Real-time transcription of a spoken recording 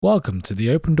Welcome to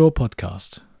the Open Door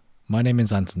Podcast. My name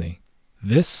is Anthony.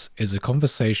 This is a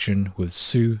conversation with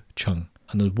Cheung,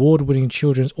 an award-winning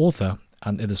children's author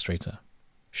and illustrator.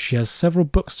 She has several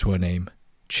books to her name: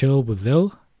 Chill with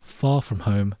Lil, Far From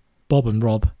Home, Bob and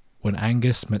Rob, When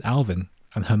Angus Met Alvin,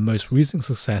 and her most recent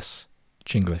success,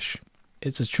 Chinglish.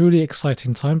 It's a truly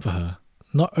exciting time for her,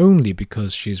 not only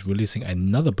because she's releasing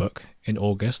another book in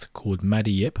August called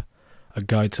Maddie Yip, A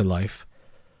Guide to Life,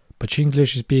 but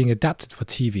Chinglish is being adapted for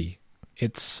TV.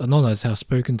 It's an honour to have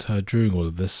spoken to her during all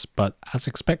of this, but as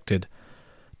expected,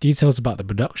 details about the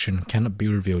production cannot be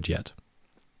revealed yet.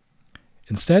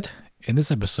 Instead, in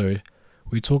this episode,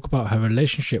 we talk about her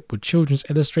relationship with children's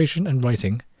illustration and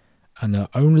writing, and her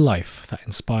own life that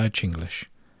inspired Chinglish,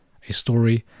 a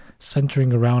story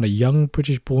centering around a young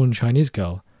British-born Chinese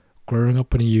girl growing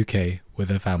up in the UK with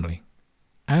her family.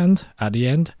 And, at the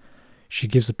end, she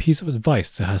gives a piece of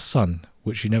advice to her son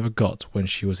which she never got when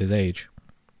she was his age.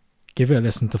 Give it a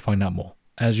listen to find out more.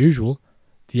 As usual,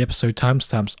 the episode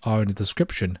timestamps are in the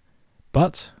description,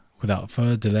 but without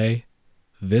further delay,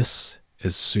 this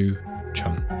is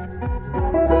Cheung.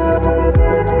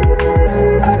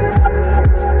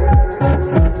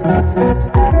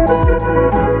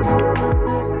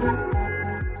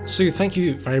 Sue, thank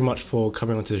you very much for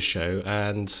coming onto the show,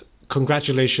 and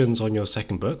congratulations on your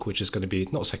second book, which is going to be,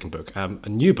 not a second book, a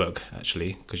new book,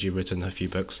 actually, because you've written a few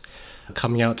books,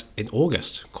 coming out in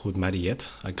August, called Maddie Yip,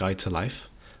 A Guide to Life.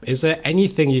 Is there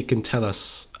anything you can tell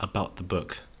us about the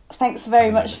book? Thanks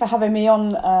very much for having me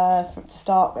on to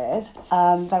start with.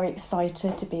 I'm very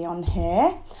excited to be on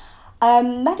here.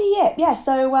 Maddie Yip,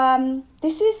 so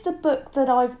this is the book that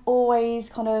I've always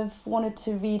kind of wanted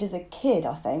to read as a kid,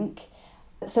 I think.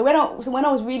 So when I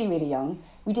was really, really young,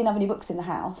 we didn't have any books in the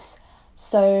house.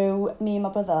 So me and my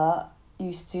brother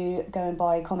used to go and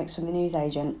buy comics from the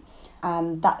newsagent,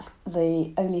 and that's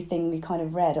the only thing we kind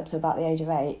of read up to about the age of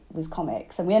 8 was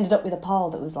comics. And we ended up with a pile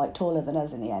that was like taller than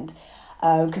us in the end,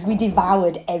 because we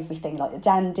devoured everything, like the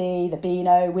Dandy, the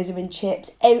Beano, Whizzer and Chips,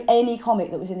 any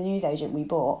comic that was in the newsagent we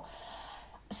bought.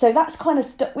 So that's kind of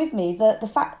stuck with me,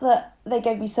 the fact that they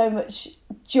gave me so much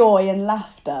joy and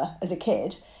laughter as a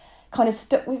kid kind of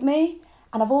stuck with me.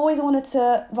 And I've always wanted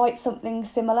to write something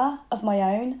similar of my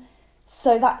own.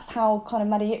 So that's how kind of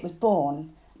Maddie Yip was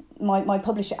born. My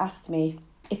publisher asked me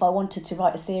if I wanted to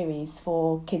write a series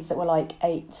for kids that were like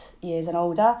 8 years and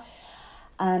older.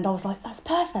 And I was like, that's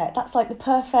perfect. That's like the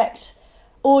perfect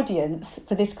audience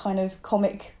for this kind of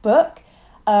comic book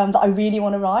that I really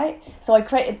want to write. So I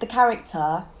created the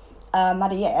character,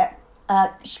 Maddie Yip.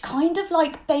 She's kind of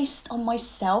like based on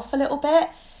myself a little bit,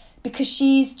 because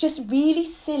she's just really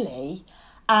silly.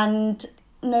 And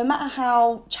no matter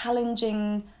how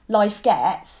challenging life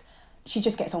gets, she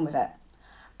just gets on with it.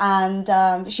 And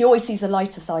she always sees the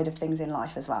lighter side of things in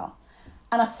life as well.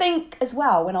 And I think as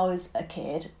well, when I was a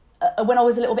kid, when I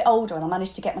was a little bit older and I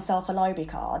managed to get myself a library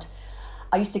card,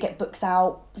 I used to get books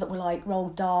out that were like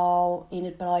Roald Dahl,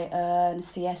 Enid Blyton,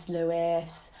 C.S.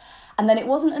 Lewis. And then it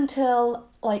wasn't until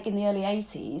like in the early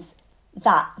 80s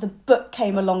that the book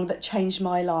came along that changed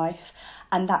my life.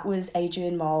 And that was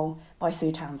Adrian Mole by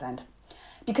Sue Townsend.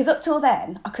 Because up till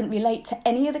then, I couldn't relate to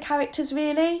any of the characters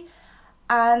really.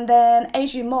 And then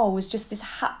Adrian Mole was just this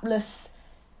hapless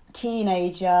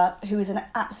teenager who was an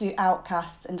absolute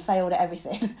outcast and failed at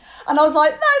everything. And I was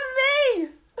like, that's me!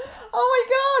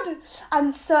 Oh my God!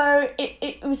 And so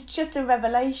it was just a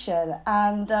revelation.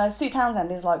 And Sue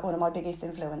Townsend is like one of my biggest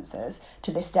influencers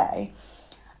to this day.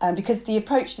 Because the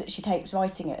approach that she takes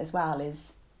writing it as well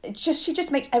is, she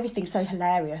just makes everything so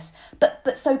hilarious,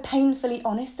 but so painfully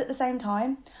honest at the same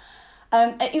time.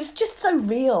 It was just so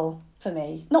real for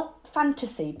me, not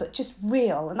fantasy, but just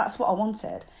real, and that's what I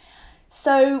wanted.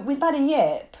 So with Maddie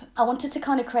Yip, I wanted to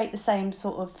kind of create the same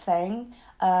sort of thing,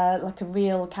 like a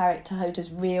real character who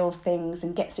does real things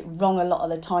and gets it wrong a lot of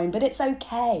the time, but it's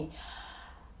okay.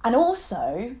 And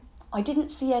also, I didn't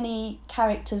see any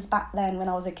characters back then when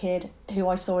I was a kid who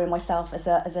I saw in myself as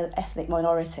an ethnic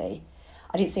minority.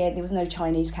 I didn't see there was no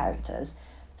Chinese characters.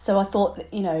 So I thought that,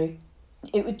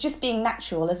 it was just being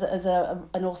natural as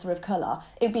an author of colour.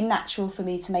 It would be natural for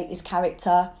me to make this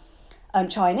character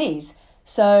Chinese.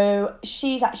 So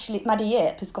Maddie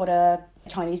Yip has got a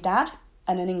Chinese dad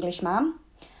and an English mum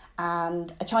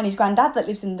and a Chinese granddad that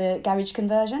lives in the garage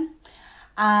conversion.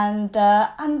 And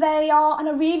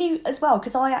I really, as well,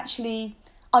 because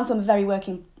I'm from a very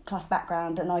working class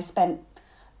background and I spent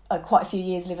quite a few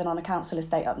years living on a council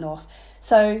estate up north.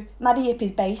 So Maddie Yip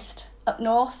is based up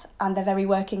north and they're very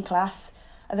working class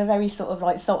and they're very sort of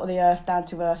like salt of the earth, down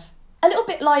to earth. A little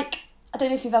bit like, I don't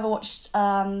know if you've ever watched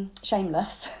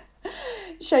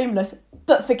Shameless,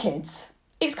 but for kids.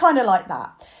 It's kind of like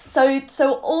that. So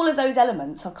all of those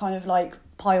elements are kind of like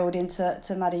piled into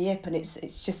Maddie Yip, and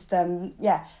it's just and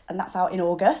that's out in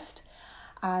August,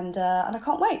 and I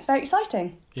can't wait. It's very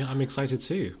exciting. Yeah, I'm excited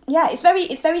too. Yeah, it's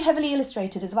very heavily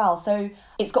illustrated as well. So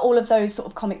it's got all of those sort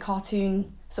of comic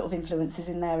cartoon sort of influences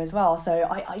in there as well. So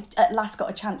I at last got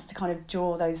a chance to kind of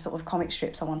draw those sort of comic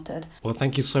strips I wanted. Well,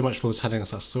 thank you so much for telling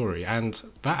us that story, and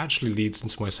that actually leads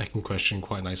into my second question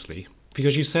quite nicely.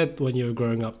 Because you said when you were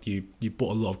growing up, you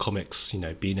bought a lot of comics,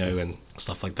 Beano and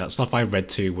stuff like that, stuff I read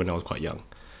too when I was quite young.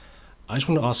 I just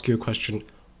want to ask you a question.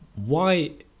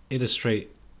 Why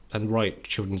illustrate and write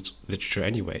children's literature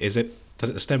anyway? Does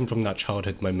it stem from that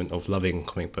childhood moment of loving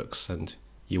comic books and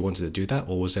you wanted to do that,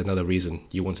 or was there another reason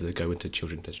you wanted to go into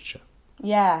children's literature?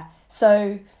 Yeah,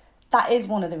 so that is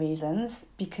one of the reasons,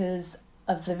 because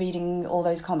of the reading all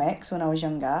those comics when I was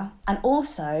younger. And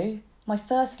also, my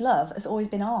first love has always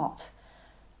been art.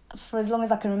 For as long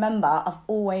as I can remember, I've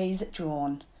always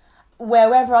drawn.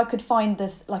 Wherever I could find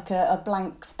this, like a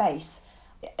blank space,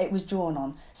 it was drawn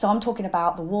on. So I'm talking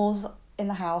about the walls in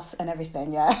the house and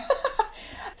everything, yeah.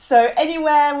 So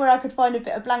anywhere where I could find a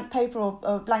bit of blank paper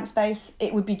or blank space,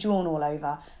 it would be drawn all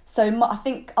over. So I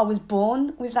think I was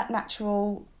born with that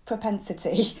natural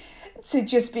propensity to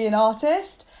just be an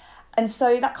artist. And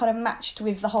so that kind of matched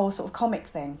with the whole sort of comic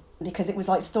thing, because it was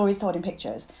like stories told in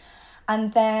pictures.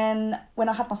 And then when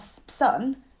I had my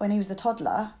son, when he was a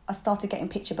toddler, I started getting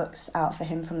picture books out for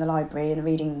him from the library and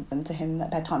reading them to him at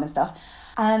bedtime and stuff.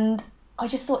 And I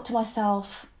just thought to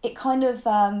myself, it kind of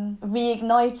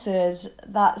reignited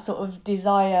that sort of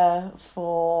desire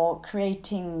for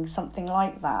creating something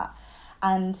like that.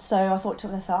 And so I thought to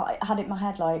myself, I had it in my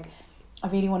head like, I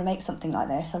really want to make something like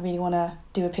this. I really want to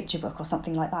do a picture book or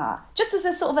something like that. Just as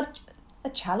a sort of a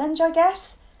challenge, I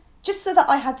guess. Just so that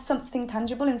I had something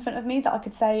tangible in front of me that I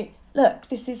could say, look,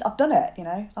 I've done it,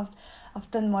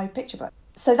 I've done my picture book.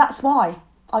 So that's why.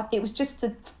 It was just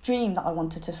a dream that I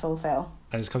wanted to fulfil.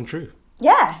 And it's come true.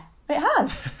 Yeah, it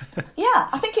has. Yeah,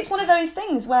 I think it's one of those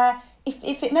things where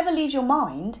if it never leaves your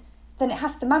mind, then it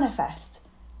has to manifest.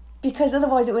 Because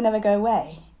otherwise it will never go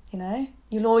away,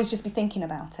 You'll always just be thinking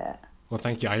about it. Well,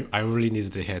 thank you. I really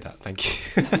needed to hear that.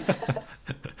 Thank you.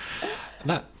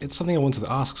 It's something I wanted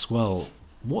to ask as well.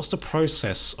 What's the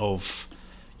process of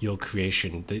your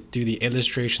creation? Do the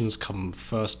illustrations come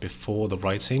first before the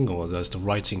writing, or does the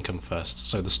writing come first?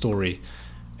 So the story,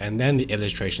 and then the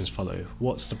illustrations follow.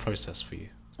 What's the process for you?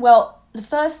 Well, the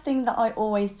first thing that I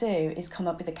always do is come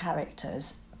up with the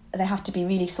characters. They have to be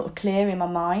really sort of clear in my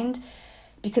mind,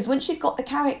 because once you've got the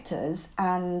characters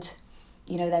and,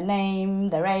 their name,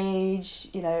 their age,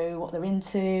 what they're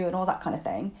into and all that kind of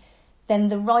thing, then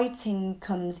the writing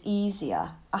comes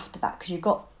easier after that, because you've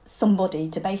got somebody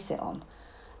to base it on.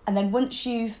 And then once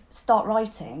you start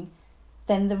writing,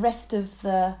 then the rest of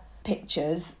the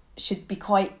pictures should be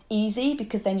quite easy,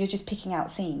 because then you're just picking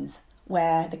out scenes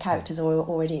where the characters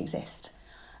already exist.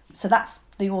 So that's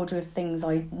the order of things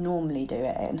I normally do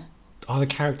it in. Are the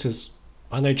characters...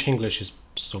 I know Chinglish is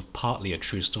sort of partly a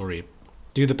true story.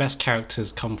 Do the best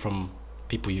characters come from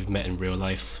people you've met in real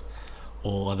life?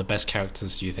 Or are the best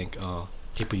characters, do you think, are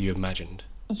people you imagined?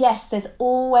 Yes, I'm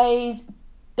always,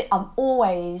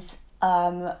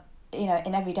 in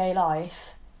everyday life,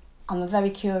 I'm a very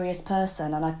curious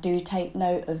person, and I do take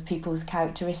note of people's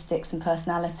characteristics and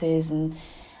personalities and,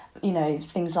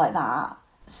 things like that.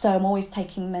 So I'm always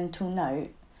taking mental note.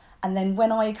 And then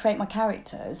when I create my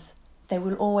characters, they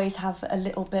will always have a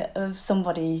little bit of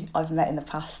somebody I've met in the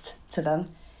past to them,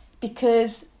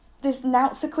 because there's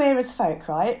noughts are queer as folk,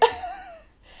 right?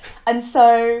 And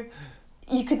so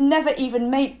you could never even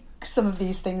make some of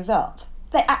these things up.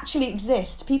 They actually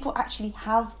exist. People actually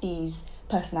have these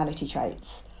personality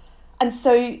traits. And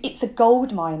so it's a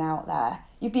gold mine out there.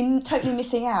 You'd be totally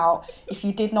missing out if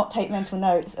you did not take mental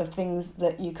notes of things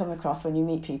that you come across when you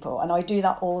meet people. And I do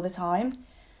that all the time.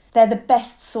 They're the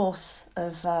best source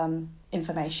of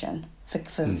information for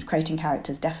creating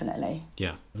characters, definitely.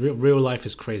 Yeah, real life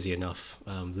is crazy enough,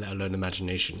 let alone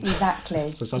imagination.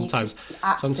 Exactly. So sometimes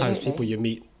people you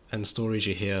meet and stories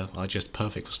you hear are just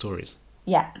perfect for stories.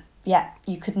 Yeah,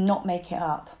 you could not make it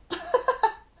up.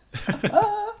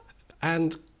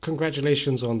 And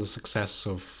congratulations on the success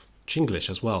of Chinglish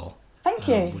as well. Thank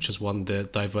you. Which has won the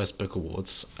Diverse Book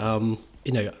Awards.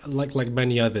 Like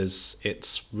many others,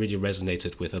 it's really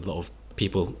resonated with a lot of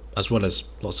people, as well as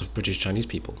lots of British Chinese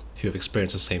people who have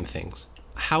experienced the same things.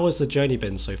 How has the journey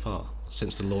been so far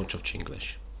since the launch of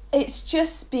Chinglish? It's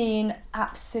just been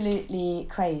absolutely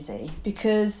crazy,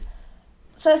 because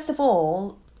first of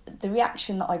all, the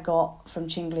reaction that I got from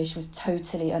Chinglish was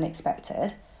totally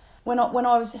unexpected. When I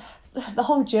was, the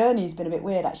whole journey's been a bit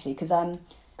weird actually, because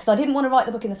because I didn't want to write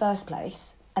the book in the first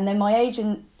place. And then my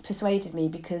agent persuaded me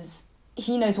because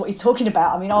he knows what he's talking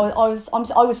about. I mean, I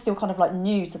was still kind of like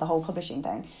new to the whole publishing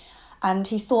thing. And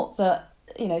he thought that,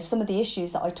 you know, some of the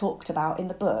issues that I talked about in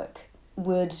the book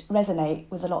would resonate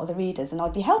with a lot of the readers and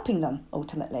I'd be helping them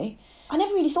ultimately. I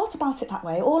never really thought about it that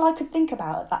way. All I could think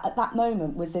about at that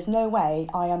moment was there's no way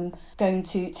I am going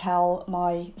to tell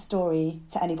my story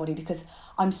to anybody because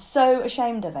I'm so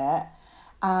ashamed of it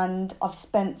and I've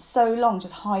spent so long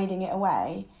just hiding it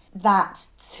away that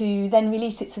to then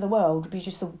release it to the world would be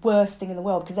just the worst thing in the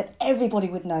world because then everybody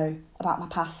would know about my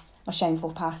past, my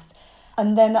shameful past.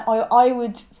 And then I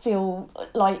would feel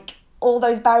like all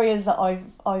those barriers that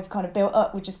I've kind of built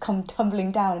up would just come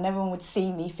tumbling down and everyone would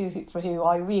see me for who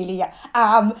I really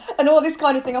am and all this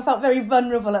kind of thing. I felt very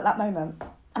vulnerable at that moment.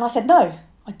 And I said, no,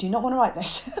 I do not want to write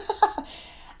this.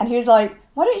 And he was like,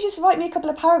 why don't you just write me a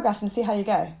couple of paragraphs and see how you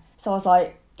go? So I was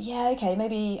like, yeah, okay,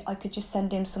 maybe I could just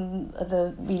send him some of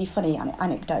the really funny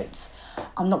anecdotes.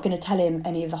 I'm not going to tell him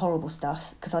any of the horrible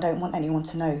stuff because I don't want anyone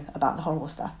to know about the horrible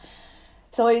stuff.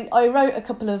 So I wrote a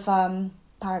couple of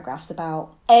paragraphs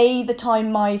about, the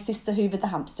time my sister hoovered the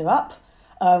hamster up,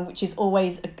 which is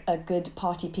always a good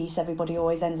party piece. Everybody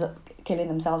always ends up killing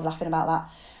themselves laughing about that.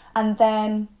 And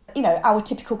then, you know, our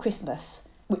typical Christmas,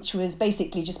 which was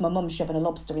basically just my mum shoving a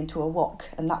lobster into a wok.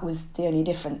 And that was the only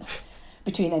difference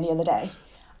between any other day.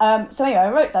 So anyway,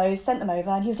 I wrote those, sent them over,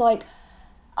 and he was like,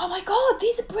 oh my God,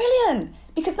 these are brilliant.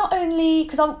 Because not only,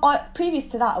 because I previous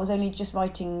to that, I was only just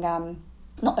writing,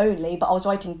 not only, but I was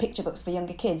writing picture books for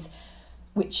younger kids,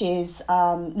 which is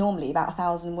normally about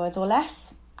 1,000 words or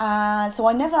less. So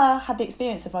I never had the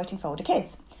experience of writing for older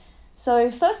kids.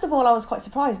 So first of all, I was quite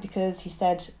surprised because he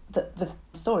said that the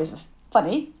stories were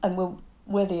funny and were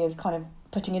worthy of kind of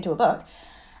putting into a book.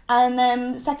 And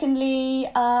then secondly,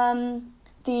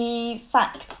 the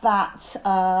fact that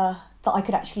I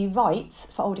could actually write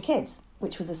for older kids,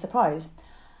 which was a surprise.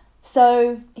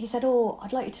 So he said, oh,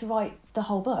 I'd like you to write the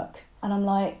whole book. And I'm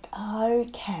like,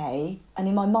 okay. And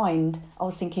in my mind, I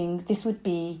was thinking this would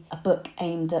be a book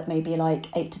aimed at maybe like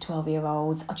 8 to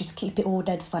 12-year-olds. I'll just keep it all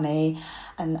dead funny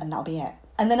and that'll be it.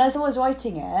 And then as I was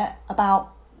writing it,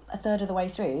 about a third of the way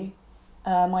through,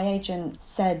 my agent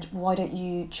said, why don't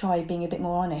you try being a bit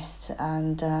more honest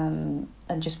and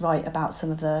just write about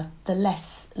some of the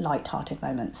less light-hearted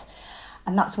moments.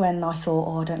 And that's when I thought,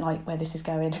 oh, I don't like where this is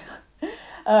going.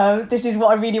 This is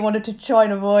what I really wanted to try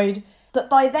and avoid. But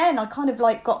by then I kind of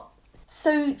like got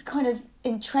so kind of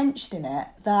entrenched in it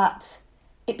that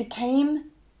it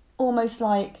became almost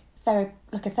like a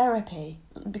therapy,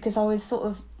 because I was sort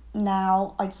of,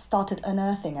 now I'd started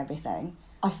unearthing everything.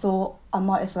 I thought I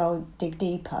might as well dig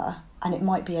deeper and it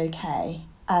might be okay.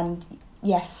 And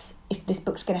yes, if this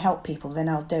book's going to help people, then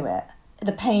I'll do it.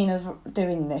 The pain of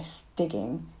doing this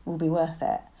digging will be worth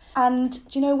it. And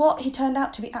do you know what? He turned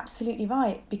out to be absolutely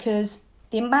right, because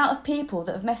the amount of people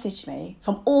that have messaged me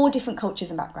from all different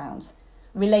cultures and backgrounds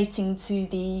relating to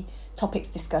the topics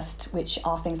discussed, which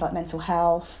are things like mental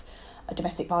health,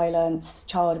 domestic violence,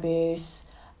 child abuse,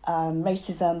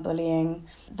 racism, bullying.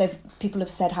 People have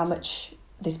said how much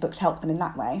this book's helped them in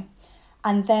that way.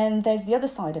 And then there's the other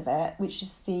side of it, which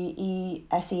is the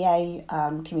SEA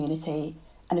community,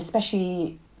 and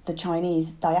especially the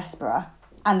Chinese diaspora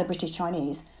and the British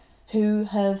Chinese, who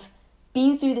have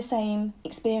been through the same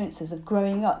experiences of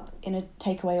growing up in a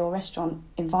takeaway or restaurant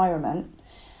environment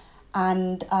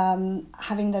and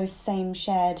having those same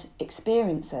shared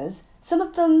experiences, some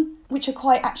of them which are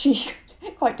quite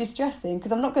distressing,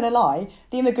 because I'm not going to lie,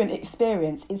 the immigrant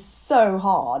experience is so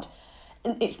hard.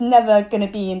 It's never going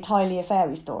to be entirely a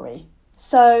fairy story.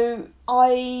 So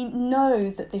I know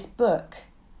that this book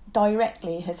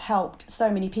directly has helped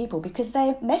so many people because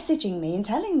they're messaging me and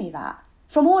telling me that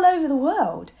from all over the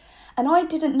world. And I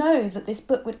didn't know that this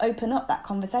book would open up that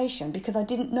conversation, because I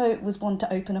didn't know it was one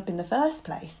to open up in the first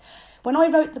place. When I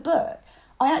wrote the book,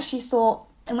 I actually thought,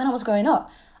 and when I was growing up,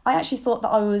 I actually thought that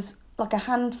I was like a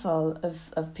handful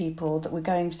of people that were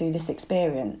going through this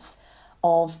experience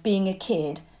of being a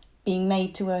kid, being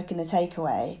made to work in the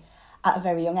takeaway at a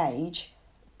very young age,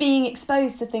 being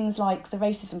exposed to things like the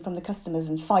racism from the customers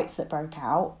and fights that broke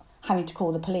out, having to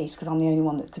call the police because I'm the only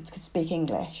one that could speak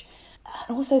English.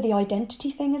 And also the identity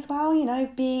thing as well, you know,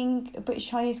 being a British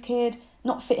Chinese kid,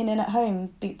 not fitting in at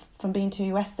home from being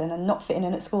too Western, and not fitting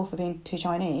in at school for being too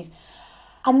Chinese.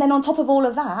 And then on top of all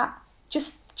of that,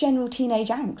 just general teenage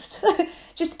angst.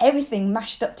 Just everything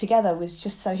mashed up together was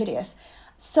just so hideous.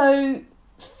 So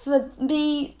for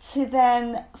me to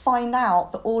then find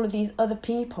out that all of these other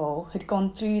people had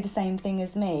gone through the same thing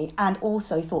as me and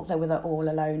also thought they were all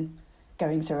alone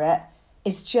going through it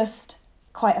is just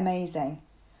quite amazing.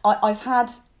 I've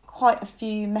had quite a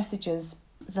few messages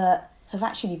that have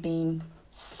actually been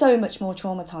so much more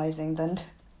traumatising than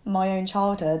my own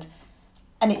childhood.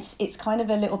 And it's kind of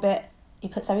a little bit,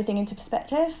 it puts everything into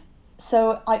perspective.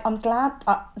 So I'm glad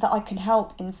that I can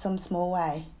help in some small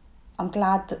way. I'm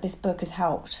glad that this book has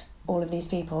helped all of these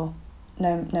people,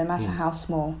 no matter how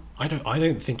small. I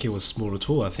don't think it was small at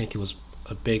all. I think it was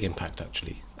a big impact,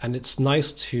 actually. And it's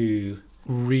nice to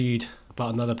read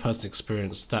about another person's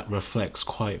experience that reflects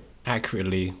quite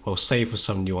accurately, well, save for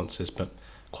some nuances, but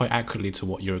quite accurately to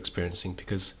what you're experiencing,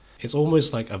 because it's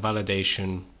almost like a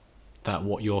validation that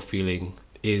what you're feeling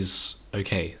is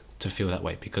okay to feel that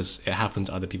way, because it happened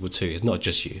to other people too. It's not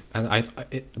just you. And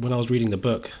when I was reading the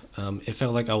book, it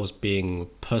felt like I was being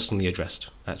personally addressed,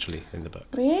 actually, in the book.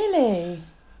 Really?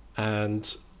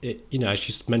 And it, as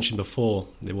you mentioned before,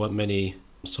 there weren't many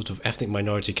sort of ethnic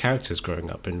minority characters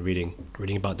growing up and reading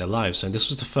about their lives. And this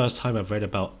was the first time I've read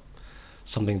about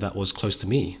something that was close to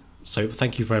me. So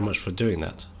thank you very much for doing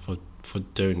that, for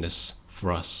doing this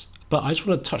for us. But I just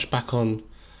want to touch back on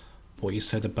what you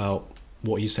said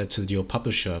to your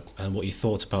publisher and what you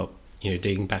thought about,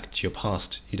 digging back to your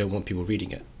past. You don't want people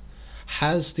reading it.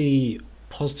 Has the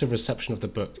positive reception of the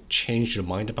book changed your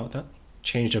mind about that?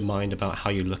 Changed your mind about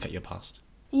how you look at your past?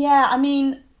 Yeah, I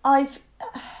mean, I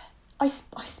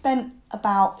spent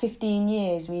about 15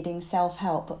 years reading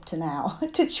self-help up to now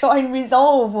to try and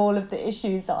resolve all of the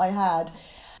issues that I had.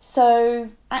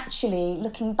 So actually,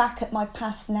 looking back at my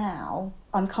past now,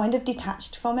 I'm kind of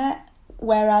detached from it.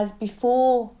 Whereas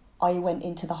before I went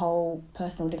into the whole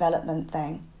personal development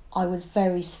thing, I was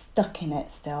very stuck in it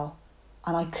still.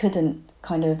 And I couldn't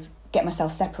kind of get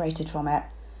myself separated from it.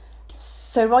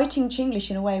 So writing Chinglish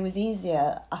in a way was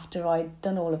easier after I'd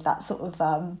done all of that sort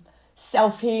of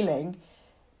self-healing,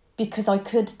 because I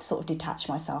could sort of detach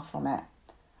myself from it.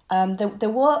 There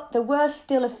were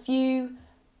still a few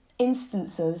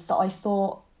instances that I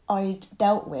thought I'd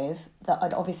dealt with that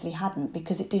I'd obviously hadn't,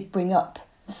 because it did bring up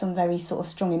some very sort of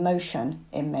strong emotion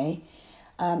in me,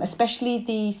 especially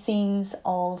the scenes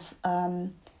of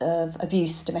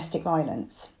abuse, domestic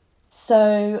violence.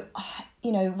 So,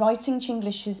 writing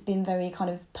Chinglish has been very kind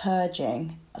of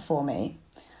purging for me.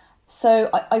 So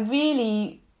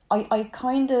I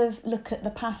kind of look at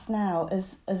the past now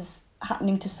as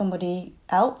happening to somebody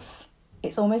else.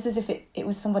 It's almost as if it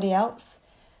was somebody else.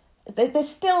 There's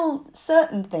still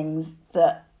certain things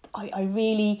that I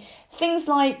really... Things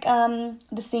like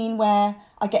the scene where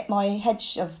I get my head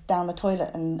shoved down the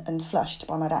toilet and flushed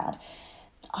by my dad.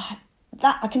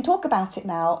 That I can talk about it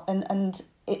now, and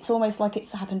it's almost like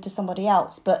it's happened to somebody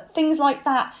else. But things like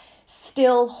that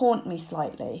still haunt me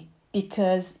slightly,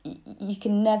 because you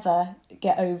can never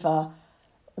get over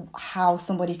how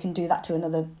somebody can do that to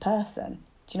another person.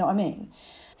 Do you know what I mean?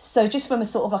 So just from a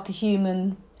sort of like a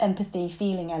human empathy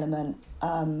feeling element,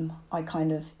 I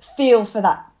kind of feel for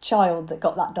that child that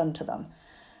got that done to them.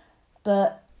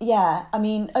 But yeah, I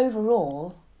mean,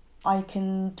 overall, I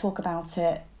can talk about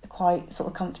it quite sort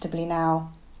of comfortably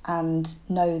now and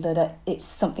know that it's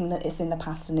something that is in the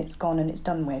past and it's gone and it's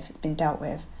done with, it's been dealt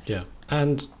with. Yeah,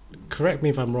 and correct me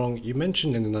if I'm wrong, you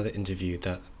mentioned in another interview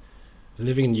that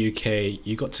living in the UK,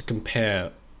 you got to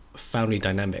compare family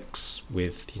dynamics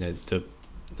with,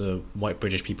 the white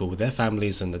British people with their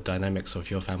families and the dynamics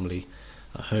of your family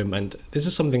at home. And this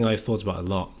is something I thought about a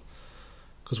lot,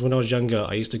 because when I was younger,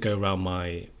 I used to go around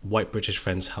my white British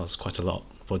friend's house quite a lot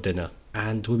for dinner,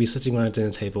 and we'd be sitting around a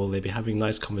dinner table, they'd be having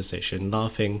nice conversation,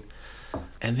 laughing,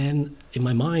 and then in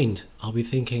my mind I'll be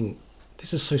thinking,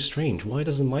 this is so strange, why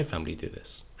doesn't my family do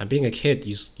this? And being a kid,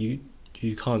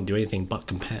 you can't do anything but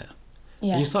compare.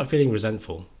 Yeah. And you start feeling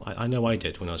resentful. I know I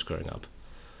did when I was growing up.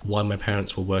 Why my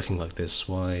parents were working like this?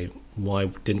 Why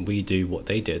didn't we do what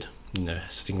they did?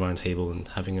 Sitting around a table and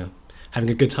having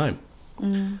a good time.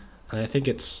 And I think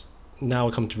it's now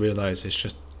I come to realize it's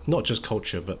just not just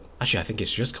culture, but actually I think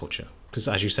it's just culture, because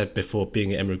as you said before,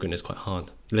 being an immigrant is quite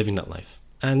hard, living that life.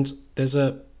 And there's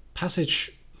a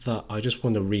passage that I just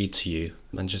want to read to you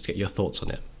and just get your thoughts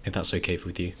on it, if that's okay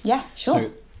with you. Yeah, sure.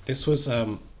 So this was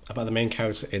about the main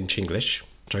character in Chinglish,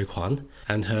 Joe Kwan,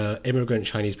 and her immigrant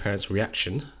Chinese parents'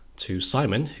 reaction to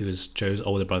Simon, who is Joe's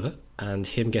older brother, and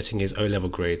him getting his O-level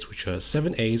grades, which are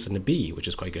 7 A's and a B, which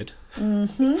is quite good.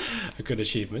 Mm-hmm. A good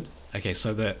achievement. Okay,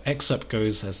 so the excerpt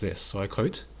goes as this, so I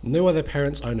quote, "No other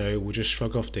parents I know would just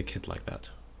shrug off their kid like that.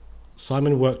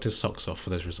 Simon worked his socks off for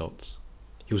those results.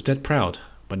 He was dead proud,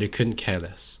 but he couldn't care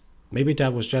less. Maybe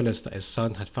Dad was jealous that his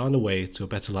son had found a way to a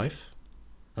better life.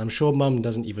 I'm sure Mum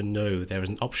doesn't even know there is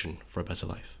an option for a better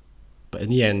life. But in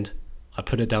the end, I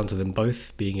put it down to them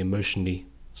both being emotionally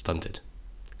stunted."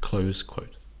 Close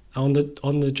quote. On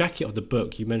the jacket of the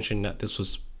book, you mentioned that this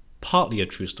was partly a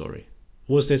true story.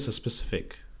 Was this a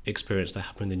specific experience that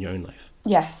happened in your own life?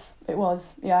 Yes, it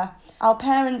was, yeah. Our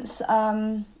parents,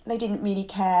 they didn't really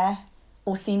care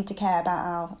or seem to care about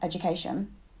our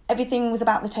education. Everything was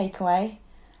about the takeaway,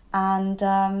 and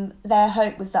their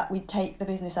hope was that we'd take the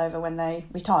business over when they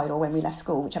retired or when we left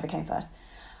school, whichever came first.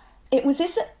 It was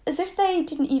as if they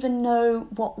didn't even know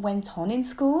what went on in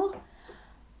school.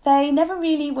 They never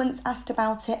really once asked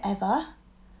about it ever.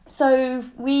 So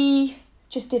we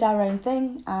just did our own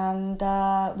thing, and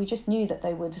we just knew that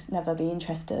they would never be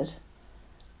interested.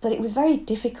 But it was very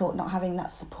difficult not having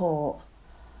that support.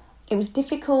 It was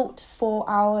difficult for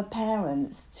our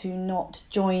parents to not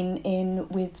join in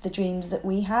with the dreams that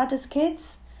we had as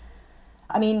kids.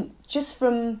 I mean, just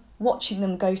from watching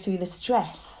them go through the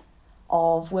stress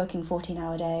of working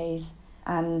 14-hour days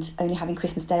and only having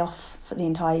Christmas Day off for the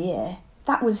entire year,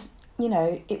 that was,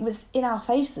 it was in our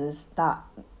faces that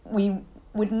we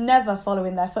would never follow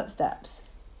in their footsteps,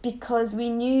 because we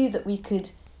knew that we could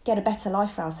get a better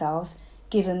life for ourselves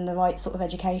given the right sort of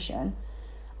education.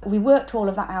 We worked all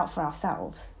of that out for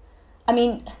ourselves. I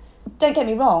mean, don't get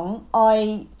me wrong,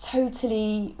 I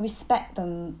totally respect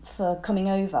them for coming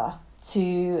over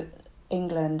to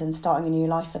England and starting a new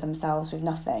life for themselves with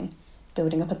nothing,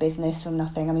 building up a business from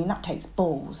nothing. I mean, that takes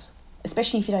balls,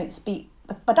 especially if you don't speak.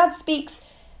 My dad speaks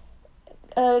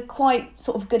quite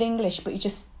sort of good English, but he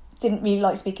just didn't really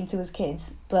like speaking to his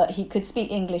kids. But he could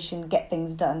speak English and get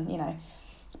things done,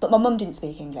 But my mum didn't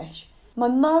speak English. My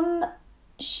mum,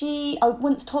 she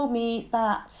once told me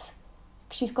that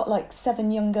she's got like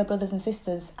 7 younger brothers and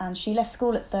sisters, and she left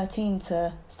school at 13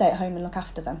 to stay at home and look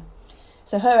after them.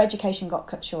 So her education got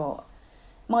cut short.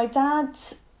 My dad,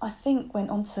 I think, went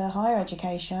on to higher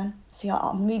education. See,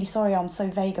 I'm really sorry I'm so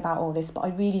vague about all this, but I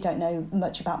really don't know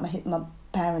much about my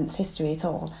parents' history at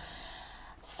all.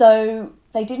 So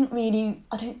they didn't really,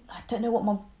 I don't know what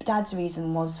my dad's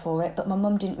reason was for it, but my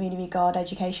mum didn't really regard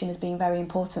education as being very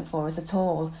important for us at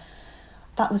all.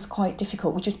 That was quite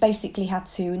difficult. We just basically had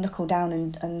to knuckle down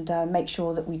and make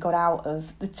sure that we got out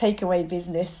of the takeaway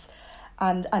business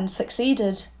and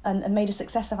succeeded and made a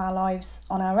success of our lives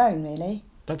on our own, really.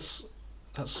 That's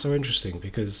so interesting,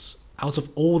 because out of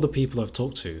all the people I've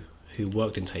talked to who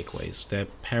worked in takeaways, their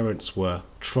parents were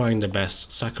trying their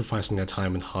best, sacrificing their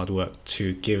time and hard work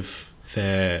to give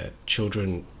their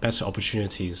children better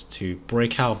opportunities to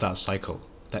break out of that cycle,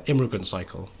 that immigrant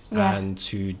cycle, and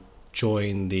to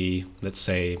join the, let's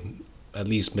say, at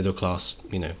least middle class,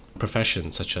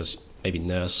 profession such as maybe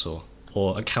nurse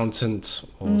or accountant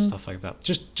or stuff like that.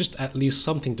 Just at least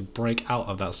something to break out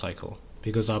of that cycle,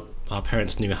 because our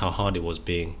parents knew how hard it was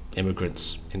being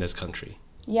immigrants in this country.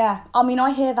 Yeah, I mean,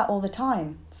 I hear that all the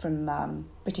time from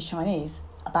British Chinese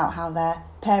about how their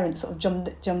parents sort of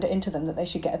drummed it into them that they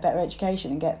should get a better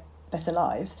education and get better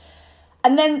lives.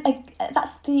 And then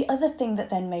that's the other thing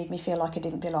that then made me feel like I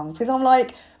didn't belong, because I'm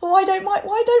like, well, why don't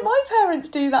my parents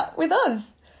do that with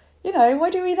us? Why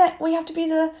do we have to be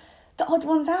the odd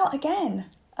ones out again?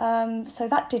 So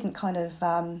that didn't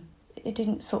it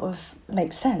didn't sort of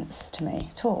make sense to me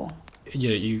at all.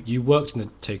 Yeah, you worked in the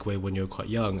takeaway when you were quite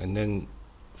young, and then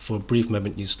for a brief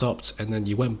moment you stopped, and then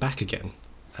you went back again.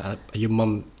 Your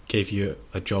mum gave you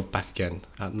a job back again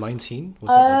at 19? Was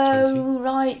it 20? Oh,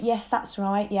 right. Yes, that's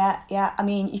right. Yeah. I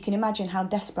mean, you can imagine how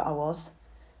desperate I was.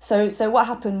 So what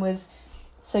happened was,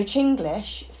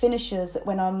 Chinglish finishes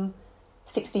when I'm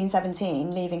 16,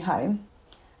 17, leaving home,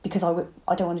 because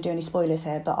I don't want to do any spoilers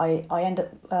here, but I end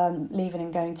up leaving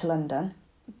and going to London.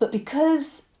 But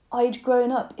because I'd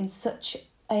grown up in such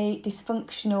a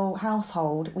dysfunctional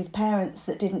household with parents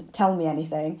that didn't tell me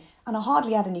anything, and I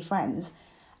hardly had any friends,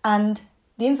 and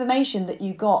the information that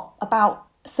you got about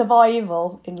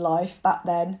survival in life back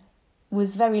then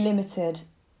was very limited.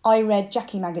 I read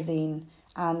Jackie magazine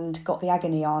and got the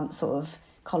Agony Aunt sort of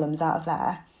columns out of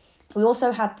there. We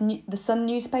also had the Sun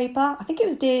newspaper. I think it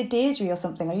was Dear Deirdre or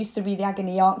something. I used to read the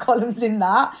Agony Aunt columns in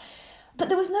that. But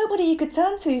there was nobody you could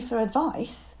turn to for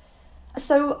advice.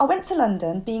 So I went to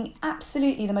London being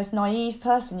absolutely the most naive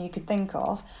person you could think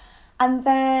of. And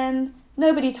then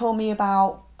nobody told me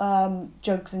about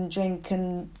drugs and drink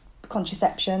and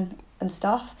contraception and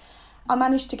stuff. I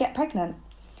managed to get pregnant.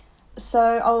 So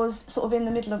I was sort of in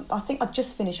the middle of, I think I'd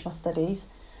just finished my studies.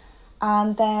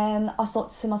 And then I thought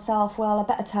to myself, well, I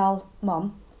better tell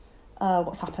Mum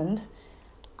what's happened.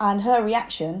 And her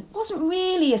reaction wasn't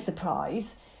really a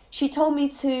surprise. She told me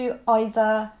to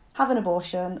either have an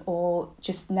abortion or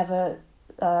just never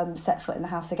set foot in the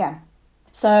house again.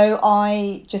 So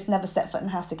I just never set foot in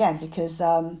the house again, because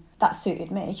that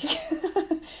suited me.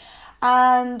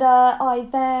 And I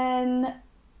then,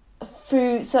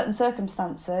 through certain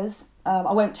circumstances,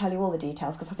 I won't tell you all the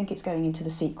details because I think it's going into the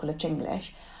sequel of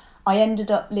Chinglish. I ended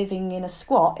up living in a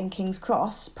squat in King's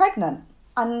Cross, pregnant.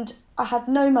 And I had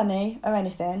no money or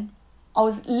anything. I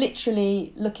was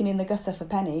literally looking in the gutter for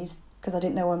pennies because I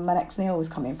didn't know where my next meal was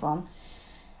coming from.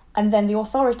 And then the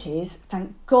authorities,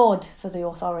 thank God for the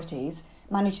authorities,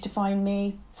 managed to find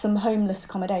me some homeless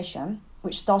accommodation,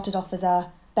 which started off as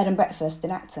a bed and breakfast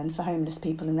in Acton for homeless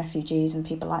people and refugees and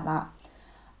people like that.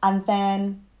 And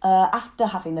then after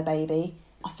having the baby,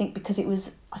 I think it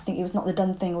was not the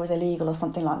done thing or was illegal or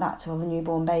something like that to have a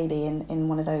newborn baby in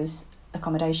one of those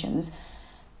accommodations,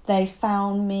 they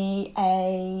found me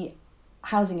a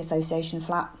housing association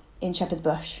flat in Shepherd's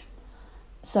Bush.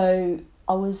 So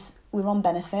we were on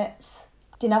benefits,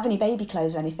 didn't have any baby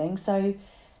clothes or anything. So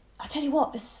I tell you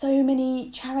what, there's so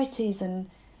many charities and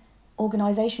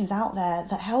organisations out there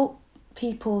that help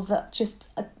people that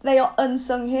they are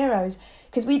unsung heroes,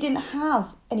 because we didn't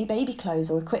have any baby clothes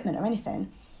or equipment or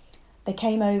anything. They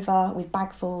came over with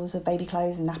bagfuls of baby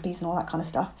clothes and nappies and all that kind of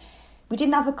stuff. We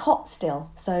didn't have a cot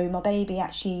still, so my baby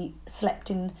actually slept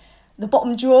in the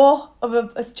bottom drawer of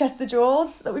a chest of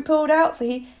drawers that we pulled out. So at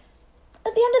the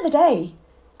end of the day,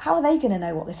 how are they going to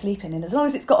know what they're sleeping in? As long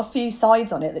as it's got a few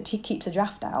sides on it that keeps a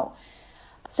draft out.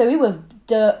 So we were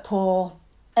dirt poor.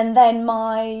 And then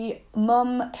my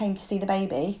mum came to see the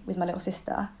baby with my little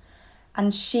sister.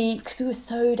 And because we were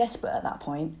so desperate at that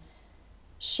point,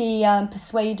 she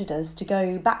persuaded us to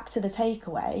go back to the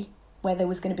takeaway where there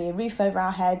was going to be a roof over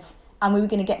our heads and we were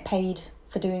going to get paid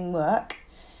for doing work.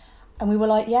 And we were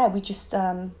like, yeah, we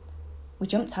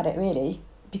jumped at it really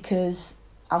because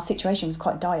our situation was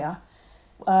quite dire.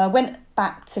 Went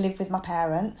back to live with my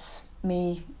parents,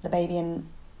 me, the baby and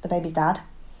the baby's dad.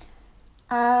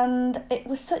 And it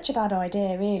was such a bad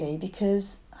idea really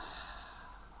because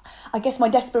I guess my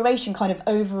desperation kind of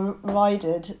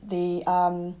overrided the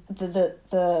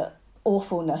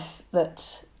awfulness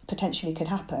that potentially could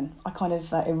happen. I kind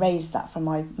of erased that from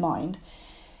my mind.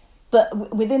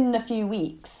 But within a few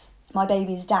weeks, my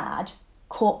baby's dad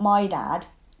caught my dad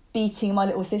beating my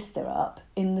little sister up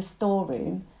in the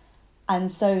storeroom.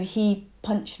 And so he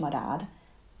punched my dad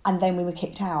and then we were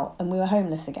kicked out and we were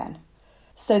homeless again.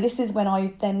 So this is when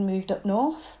I then moved up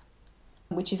north,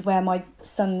 which is where my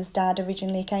son's dad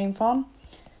originally came from.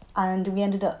 And we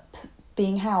ended up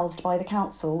being housed by the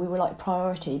council. We were like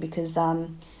priority because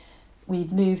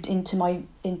we'd moved into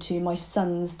my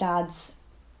son's dad's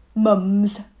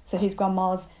mum's, so his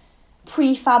grandma's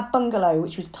prefab bungalow,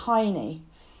 which was tiny.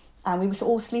 And we were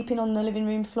all sleeping on the living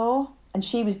room floor and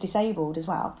she was disabled as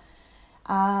well.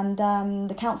 And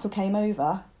the council came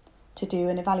over to do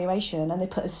an evaluation and they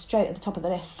put us straight at the top of the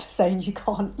list saying you've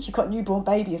got a newborn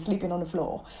baby, you're sleeping on the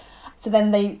floor. So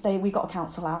then we got a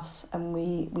council house and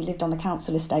we lived on the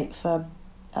council estate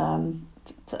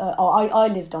I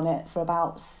lived on it for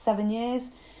about 7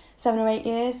 or 8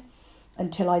 years,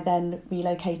 until I then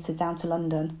relocated down to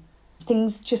London.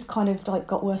 Things just kind of like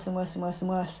got worse and worse and worse and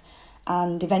worse.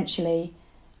 And eventually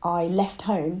I left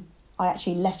home. I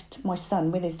actually left my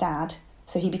son with his dad,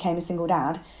 so he became a single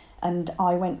dad. And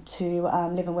I went to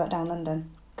live and work down London.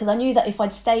 Because I knew that if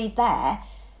I'd stayed there,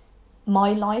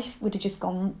 my life would have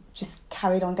just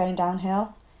carried on going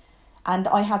downhill. And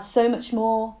I had so much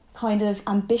more kind of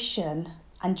ambition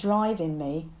and drive in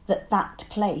me that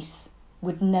place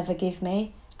would never give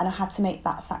me. And I had to make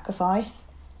that sacrifice.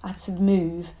 I had to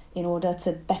move in order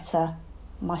to better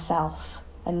myself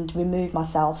and remove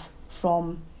myself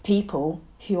from people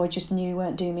who I just knew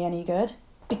weren't doing me any good.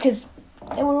 Because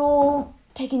they were all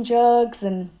taking drugs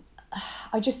and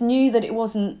I just knew that it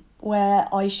wasn't where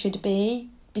I should be,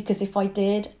 because if I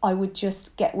did, I would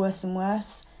just get worse and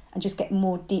worse and just get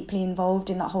more deeply involved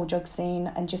in that whole drug scene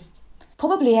and just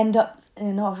probably end up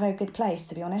in not a very good place,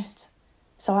 to be honest.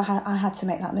 So I had to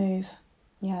make that move.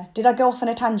 Yeah. Did I go off on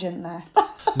a tangent there?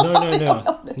 No,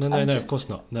 of course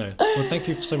not. No. Well, thank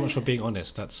you so much for being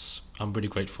honest. I'm really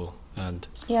grateful. And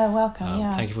yeah, welcome.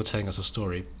 Thank you for telling us a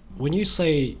story. When you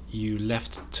say you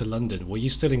left to London, were you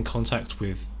still in contact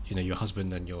with, your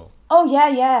husband and your... Oh,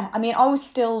 yeah. I mean, I was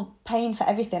still paying for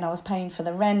everything. I was paying for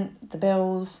the rent, the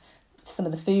bills, some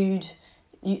of the food,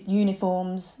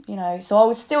 uniforms, So I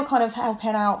was still kind of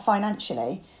helping out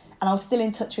financially, and I was still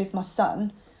in touch with my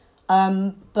son,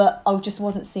 but I just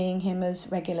wasn't seeing him as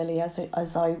regularly as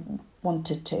I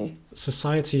wanted to.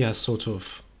 Society has sort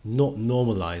of not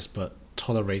normalised, but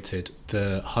tolerated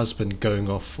the husband going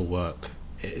off for work.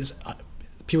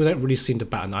 People don't really seem to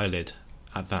bat an eyelid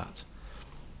at that.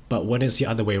 But when it's the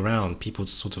other way around, people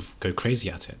sort of go crazy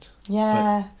at it.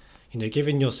 Yeah. But,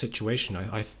 given your situation,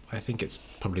 I think it's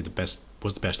probably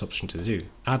was the best option to do.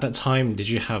 At that time, did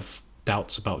you have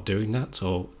doubts about doing that,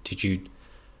 or did you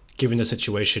given the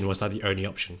situation, was that the only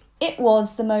option? It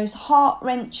was the most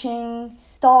heart-wrenching,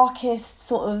 darkest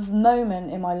sort of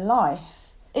moment in my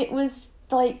life. It was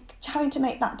like having to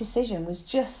make that decision was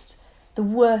just the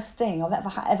worst thing I've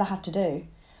ever had to do.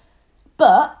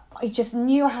 But I just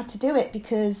knew I had to do it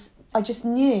because I just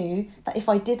knew that if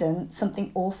I didn't,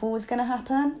 something awful was going to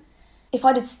happen. If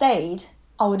I'd have stayed,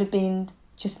 I would have been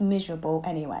just miserable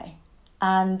anyway.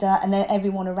 And then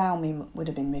everyone around me would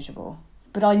have been miserable.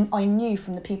 But I knew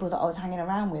from the people that I was hanging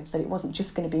around with that it wasn't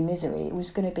just going to be misery. It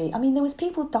was going to be... I mean, there was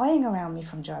people dying around me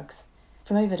from drugs,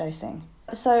 from overdosing.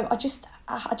 So I just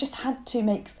had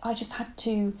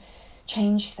to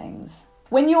change things.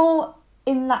 When you're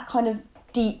in that kind of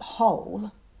deep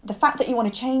hole, the fact that you want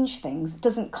to change things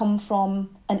doesn't come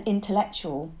from an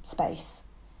intellectual space.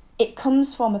 It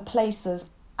comes from a place of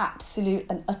absolute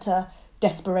and utter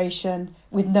desperation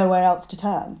with nowhere else to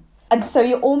turn. And so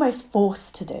you're almost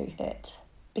forced to do it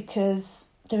because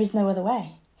there is no other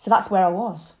way. So that's where I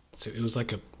was. So it was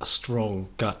like a strong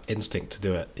gut instinct to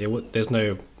do it. There's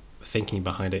no thinking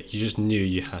behind it. You just knew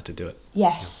you had to do it.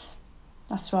 Yes,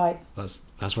 that's right. That's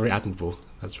very admirable.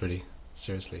 That's really,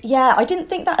 seriously. Yeah, I didn't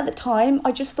think that at the time.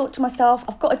 I just thought to myself,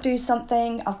 I've got to do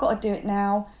something. I've got to do it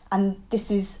now. And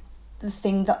this is the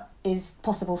thing that is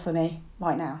possible for me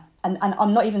right now. And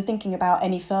I'm not even thinking about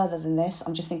any further than this.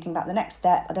 I'm just thinking about the next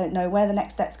step. I don't know where the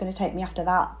next step's going to take me after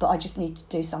that, but I just need to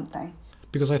do something.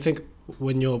 Because I think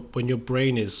when your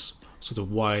brain is sort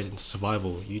of wired into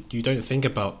survival, you don't think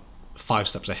about 5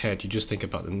 steps ahead. You just think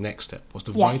about the next step. What's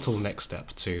the vital next step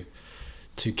to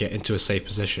get into a safe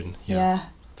position? Yeah.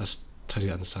 That's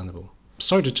totally understandable.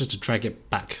 Sorry to drag it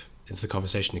back into the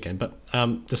conversation again, but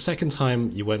the second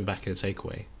time you went back in a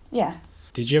takeaway,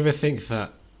 did you ever think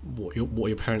that what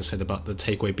your parents said about the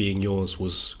takeaway being yours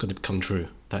was going to come true,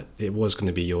 that it was going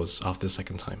to be yours after the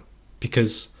second time?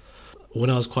 Because when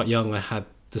I was quite young, I had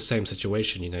the same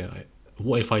situation,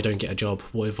 what if I don't get a job?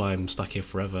 What if I'm stuck here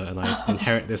forever and I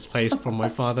inherit this place from my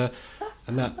father?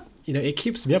 And that, it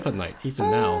keeps me up at night, even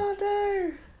now.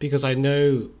 No. Because I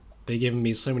know they've given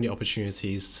me so many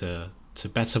opportunities to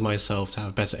better myself, to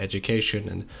have better education.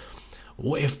 And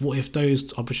what if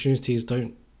those opportunities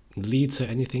don't lead to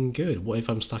anything good? What if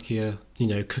I'm stuck here,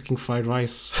 cooking fried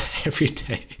rice every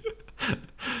day,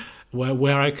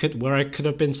 where I could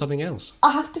have been something else?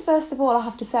 First of all, I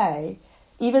have to say,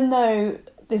 even though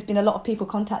there's been a lot of people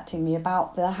contacting me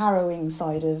about the harrowing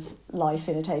side of life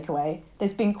in a takeaway,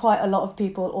 there's been quite a lot of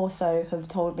people also have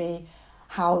told me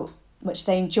how much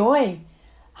they enjoy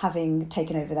having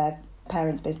taken over their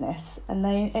parents' business, and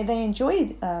they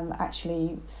enjoy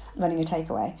actually running a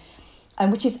takeaway.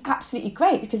 Which is absolutely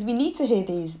great because we need to hear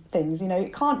these things,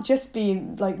 it can't just be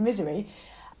like misery.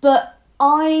 But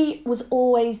I was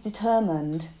always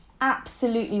determined,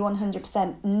 absolutely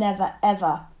 100%, never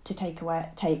ever to take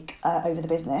over the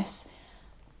business,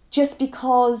 just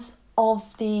because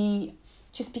of the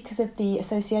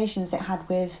associations it had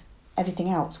with everything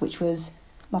else, which was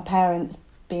my parents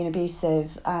being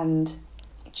abusive and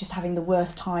just having the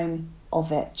worst time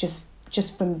of it, just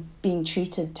from being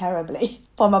treated terribly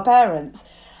by my parents.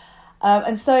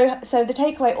 And so the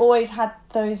takeaway always had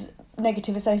those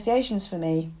negative associations for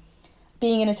me.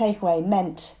 Being in a takeaway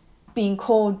meant being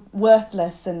called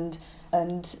worthless and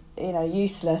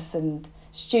useless and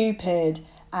stupid,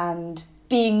 and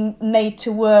being made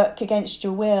to work against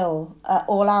your will at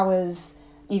all hours,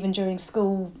 even during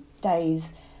school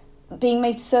days, being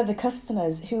made to serve the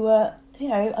customers who were,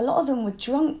 a lot of them were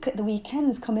drunk at the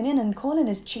weekends, coming in and calling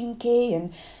us chinky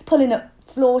and pulling up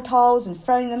floor tiles and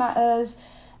throwing them at us,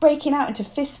 breaking out into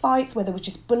fist fights where there was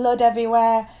just blood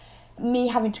everywhere, me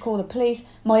having to call the police,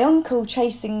 my uncle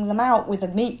chasing them out with a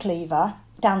meat cleaver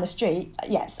down the street.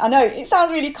 Yes, I know, it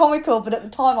sounds really comical, but at the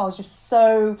time I was just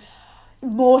so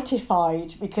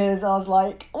mortified because I was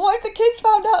like, what if the kids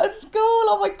found out at school?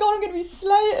 Oh my God, I'm going to be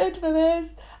slated for this.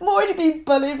 I'm already being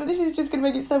bullied, but this is just going to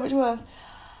make it so much worse.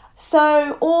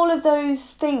 So all of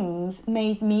those things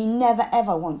made me never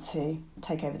ever want to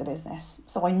take over the business.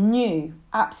 So I knew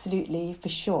absolutely for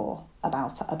sure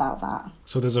about that.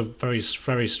 So there's a very,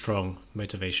 very strong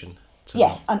motivation.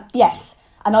 Yes,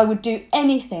 and I would do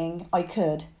anything I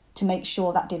could to make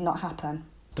sure that did not happen.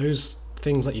 Those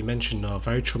things that you mentioned are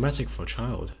very traumatic for a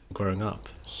child growing up.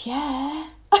 Yeah.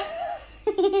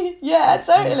 Yeah,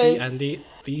 totally.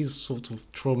 These sort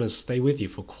of traumas stay with you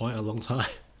for quite a long time.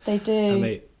 They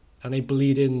do. And they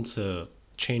bleed into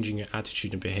changing your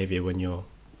attitude and behaviour when you're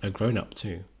a grown-up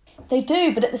too. They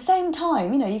do, but at the same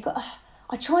time,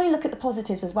 I try and look at the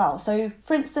positives as well. So,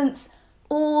 for instance,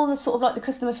 all the sort of like the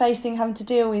customer-facing, having to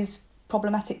deal with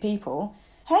problematic people.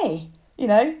 Hey, in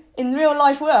the real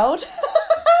life world,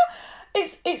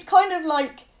 it's kind of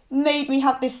like, made me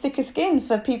have this thicker skin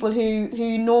for people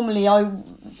who normally I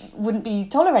wouldn't be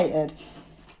tolerated.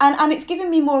 And it's given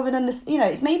me more of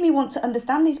it's made me want to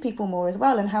understand these people more as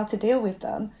well and how to deal with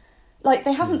them. Like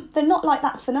they're not like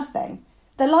that for nothing.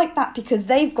 They're like that because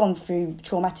they've gone through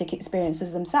traumatic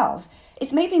experiences themselves.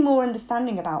 It's made me more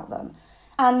understanding about them.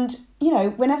 And,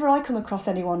 whenever I come across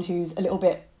anyone who's a little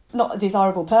bit not a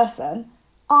desirable person,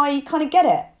 I kind of get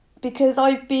it because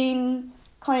I've been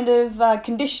kind of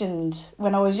conditioned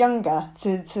when I was younger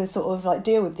to sort of like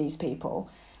deal with these people.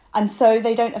 And so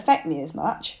they don't affect me as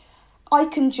much. I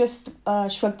can just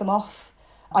shrug them off.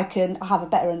 I can have a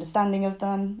better understanding of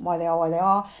them, why they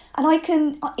are. And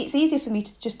it's easier for me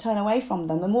to just turn away from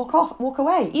them and walk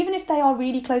away, even if they are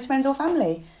really close friends or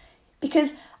family.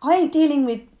 Because I ain't dealing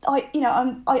with, I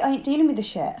ain't dealing with the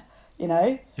shit,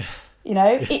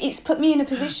 It's put me in a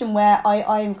position where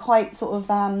I'm quite sort of,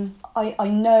 I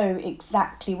know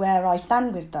exactly where I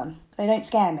stand with them. They don't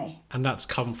scare me. And that's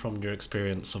come from your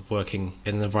experience of working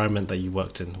in an environment that you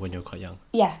worked in when you were quite young?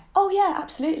 Yeah. Oh, yeah,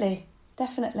 absolutely.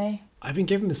 Definitely. I've been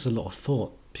giving this a lot of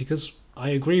thought because I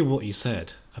agree with what you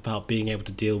said about being able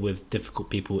to deal with difficult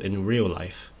people in real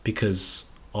life because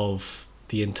of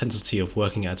the intensity of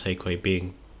working at a takeaway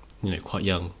being, quite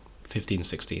young, 15,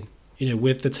 16.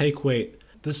 With the takeaway,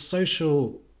 the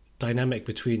social dynamic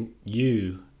between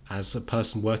you as a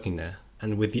person working there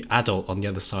and with the adult on the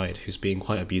other side who's being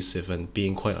quite abusive and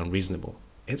being quite unreasonable,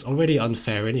 it's already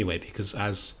unfair anyway because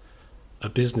as a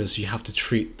business you have to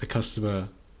treat the customer,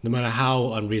 no matter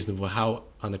how unreasonable, how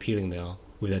unappealing they are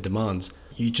with their demands,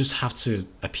 you just have to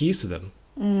appease to them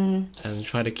and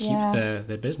try to keep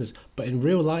their business. But in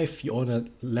real life you're on a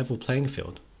level playing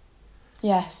field.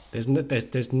 Yes. There's not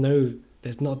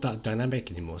that dynamic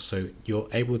anymore, so you're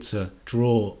able to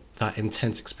draw that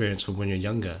intense experience from when you're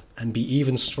younger and be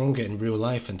even stronger in real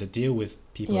life and to deal with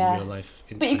people in real life.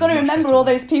 But you've got to remember all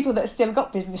those people that still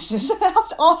got businesses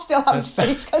are still having to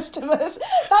face customers.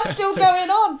 That's still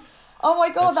going on. Oh my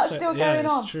God, that's still going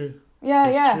on. It's true.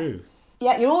 Yeah, True.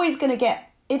 Yeah, you're always going to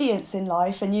get idiots in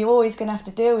life and you're always going to have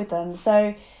to deal with them.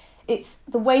 So it's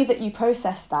the way that you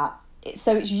process that.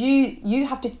 So it's you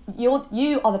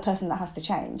are the person that has to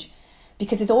change.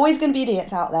 Because there's always going to be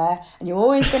idiots out there and you're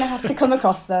always going to have to come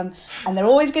across them and they're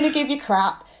always going to give you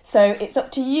crap. So it's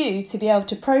up to you to be able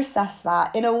to process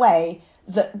that in a way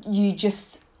that you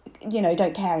just,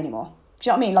 don't care anymore. Do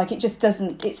you know what I mean? Like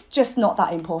it's just not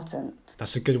that important.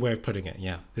 That's a good way of putting it,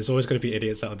 yeah. There's always going to be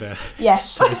idiots out there. Yes.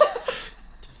 So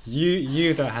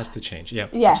you that has to change. Yeah,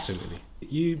 yes. Absolutely.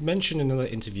 You mentioned in another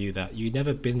interview that you've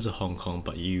never been to Hong Kong,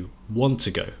 but you want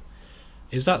to go.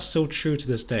 Is that still true to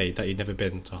this day, that you've never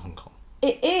been to Hong Kong?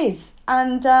 It is.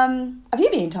 And have you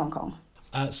been to Hong Kong?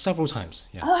 Several times,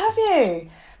 yeah. Oh, have you?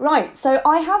 Right. So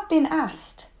I have been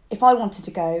asked if I wanted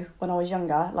to go when I was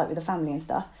younger, like with the family and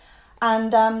stuff.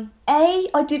 And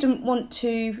I didn't want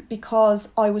to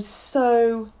because I was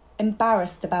so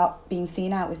embarrassed about being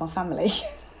seen out with my family.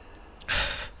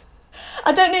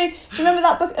 I don't know. Do you remember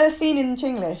that scene in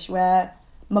Chinglish where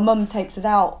my mum takes us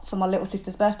out for my little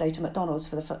sister's birthday to McDonald's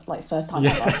for the first time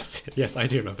ever? Yes, I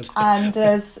do remember. And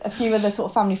there's a few other sort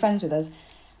of family friends with us.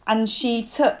 And she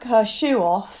took her shoe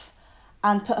off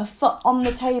and put her foot on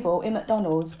the table in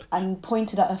McDonald's and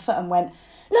pointed at her foot and went,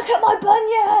 "Look at my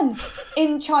bunion!"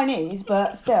 in Chinese,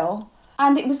 but still.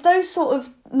 And it was those sort of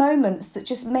moments that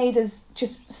just made us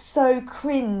just so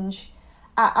cringe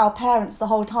at our parents the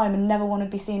whole time and never want to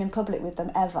be seen in public with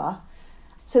them ever.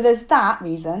 So there's that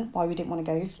reason why we didn't want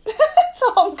to go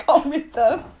to Hong Kong with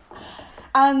them.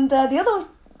 And the other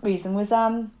reason was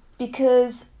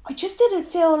because I just didn't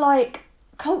feel like,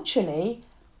 culturally,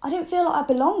 I didn't feel like I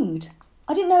belonged.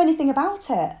 I didn't know anything about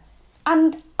it.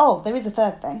 And, there is a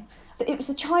third thing. It was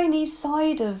the Chinese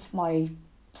side of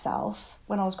myself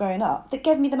when I was growing up that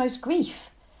gave me the most grief.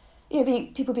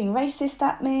 People being racist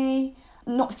at me,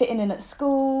 not fitting in at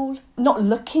school, not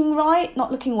looking right,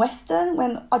 not looking Western,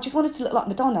 when I just wanted to look like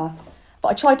Madonna. But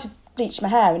I tried to bleach my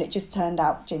hair and it just turned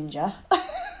out ginger.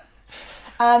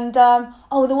 And, there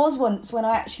was once when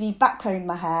I actually backcombed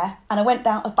my hair and I went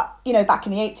down, back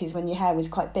in the 80s when your hair was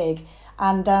quite big,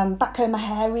 and backcombed my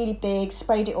hair really big,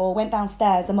 sprayed it all, went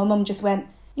downstairs and my mum just went,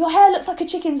 "Your hair looks like a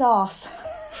chicken's arse."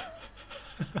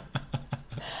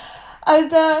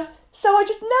 And so I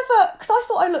just never, because I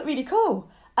thought I looked really cool.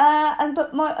 And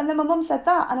then my mum said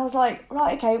that and I was like,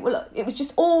 right, okay, well, look, it was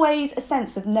just always a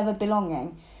sense of never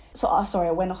belonging. So, sorry,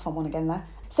 I went off on one again there.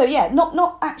 So yeah,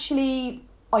 not actually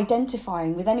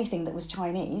identifying with anything that was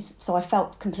Chinese, so I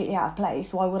felt completely out of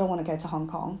place. Why would I want to go to Hong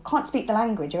Kong? Can't speak the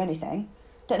language or anything.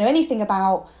 Don't know anything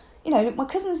about, my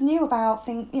cousins knew about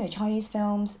Chinese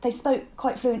films. They spoke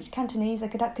quite fluent Cantonese. They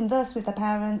could converse with their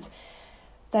parents.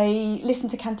 They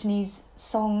listened to Cantonese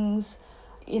songs,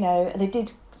 they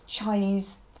did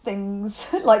Chinese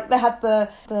things. Like they had the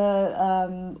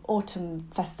autumn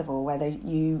festival where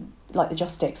you like the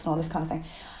joss sticks and all this kind of thing.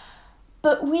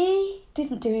 But we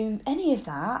didn't do any of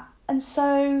that. And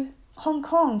so Hong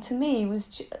Kong to me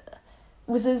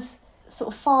was as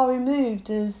sort of far removed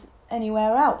as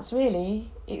anywhere else,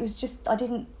 really. It was just, I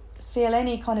didn't feel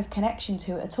any kind of connection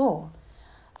to it at all.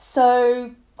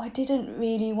 So I didn't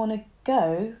really want to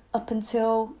go up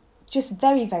until just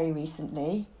very, very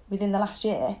recently, within the last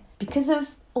year, because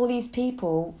of all these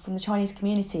people from the Chinese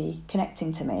community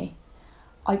connecting to me.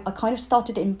 I kind of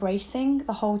started embracing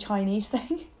the whole Chinese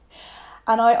thing.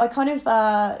 And I kind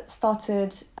of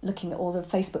started looking at all the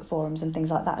Facebook forums and things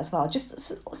like that as well, just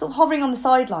sort of hovering on the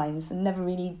sidelines and never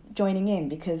really joining in,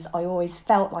 because I always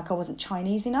felt like I wasn't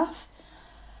Chinese enough.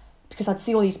 Because I'd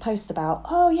see all these posts about,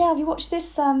 oh yeah, have you watched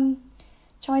this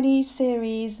Chinese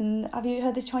series, and have you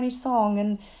heard this Chinese song,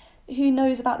 and who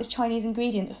knows about this Chinese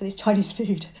ingredient for this Chinese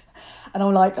food? And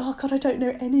I'm like, oh God, I don't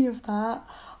know any of that.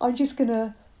 I'm just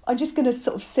gonna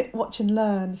sort of sit, watch and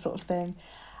learn sort of thing.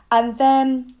 And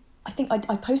then I think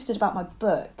I posted about my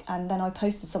book, and then I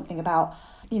posted something about,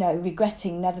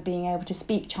 regretting never being able to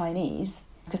speak Chinese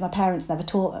because my parents never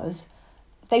taught us.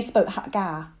 They spoke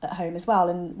Hakka at home as well,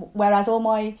 and whereas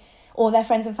all their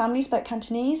friends and family spoke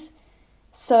Cantonese.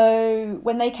 So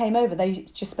when they came over, they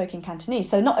just spoke in Cantonese.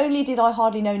 So not only did I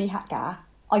hardly know any Hakka,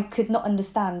 I could not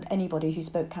understand anybody who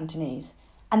spoke Cantonese.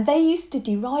 And they used to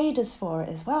deride us for it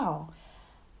as well.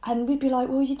 And we'd be like,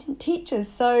 well, you didn't teach us.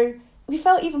 So we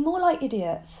felt even more like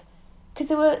idiots, because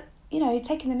they were,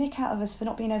 taking the mick out of us for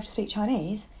not being able to speak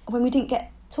Chinese when we didn't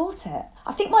get taught it.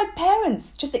 I think my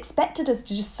parents just expected us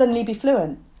to just suddenly be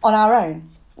fluent on our own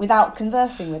without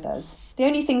conversing with us. The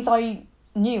only things I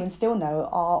knew and still know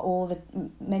are all the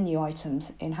menu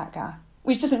items in Hakka,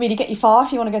 which doesn't really get you far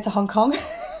if you want to go to Hong Kong.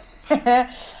 So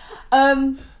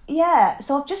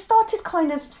I've just started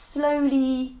kind of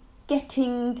slowly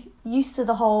getting used to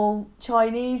the whole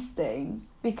Chinese thing,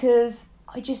 because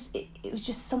it was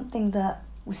just something that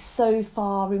was so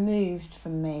far removed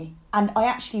from me. And I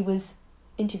actually was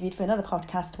interviewed for another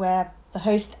podcast where the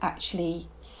host actually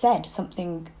said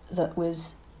something that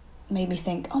made me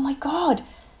think, oh my God,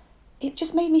 it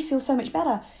just made me feel so much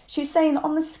better. She was saying that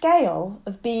on the scale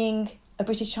of being a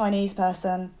British Chinese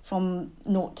person from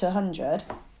 0 to 100,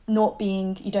 0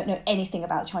 being you don't know anything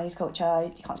about Chinese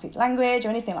culture, you can't speak the language or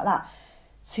anything like that,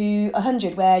 to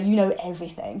 100 where you know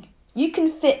everything. You can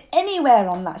fit anywhere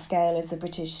on that scale as a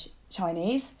British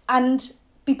Chinese and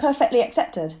be perfectly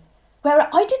accepted. Where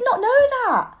I did not know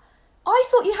that. I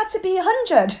thought you had to be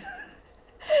 100.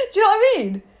 Do you know what I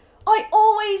mean? I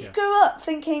always grew up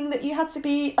thinking that you had to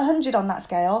be 100 on that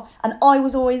scale, and I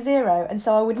was always 0, and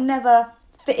so I would never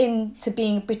fit into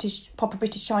being a proper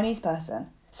British Chinese person.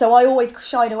 So I always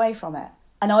shied away from it,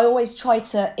 and I always tried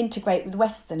to integrate with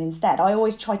Western instead. I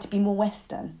always tried to be more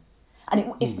Western.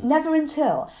 And it's never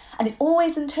until, and it's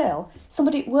always until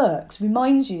somebody at work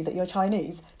reminds you that you're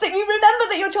Chinese, that you remember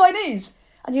that you're Chinese.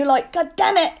 And you're like, God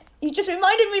damn it, you just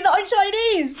reminded me that I'm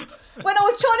Chinese when I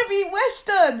was trying to be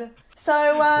Western.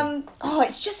 So,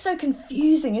 it's just so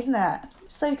confusing, isn't it?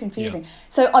 So confusing. Yeah.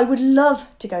 So I would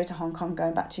love to go to Hong Kong,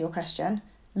 going back to your question.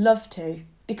 Love to,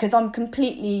 because I'm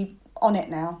completely on it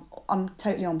now. I'm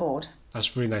totally on board.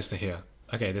 That's really nice to hear.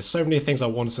 Okay, there's so many things I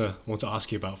want to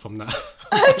ask you about from that.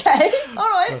 Okay, all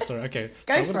right. Oh, sorry. Okay,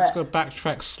 go so I'm for just it. going to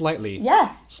backtrack slightly.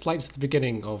 Yeah. Slightly to the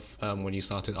beginning of when you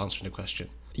started answering the question.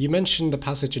 You mentioned the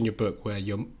passage in your book where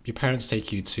your parents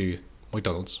take you to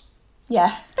McDonald's.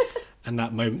 Yeah. And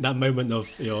that moment of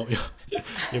your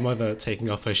mother taking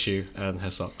off her shoe and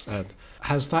her socks. And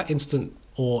has that instant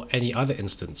or any other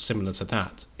instance similar to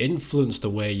that influenced the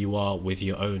way you are with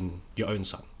your own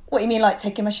son? What, you mean like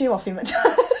taking my shoe off in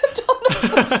McDonald's?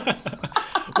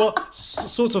 Well,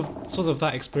 sort of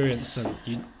that experience, and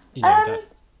you know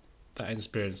that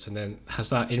experience, and then has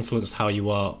that influenced how you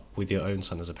are with your own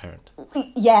son as a parent?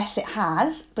 Yes, it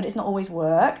has, but it's not always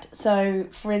worked. So,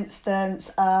 for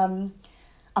instance,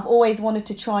 I've always wanted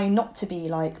to try not to be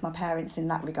like my parents in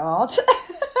that regard.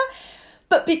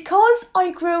 But because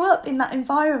I grew up in that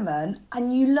environment,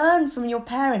 and you learn from your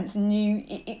parents, and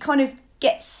it kind of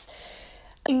gets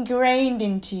ingrained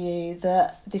into you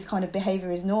that this kind of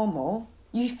behaviour is normal,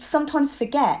 you sometimes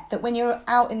forget that when you're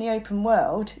out in the open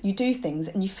world, you do things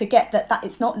and you forget that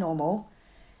it's not normal.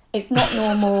 It's not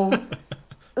normal.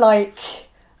 Like,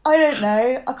 I don't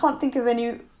know. I can't think of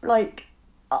any, like,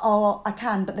 oh, I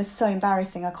can, but they're so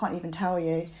embarrassing. I can't even tell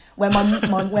you. Where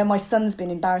where my son's been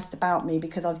embarrassed about me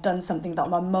because I've done something that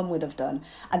my mum would have done.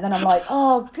 And then I'm like,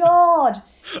 oh, God.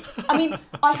 I mean,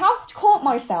 I have caught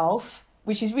myself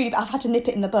which is really, I've had to nip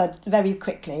it in the bud very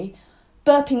quickly.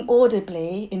 Burping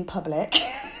audibly in public.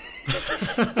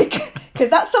 Because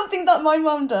that's something that my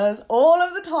mum does all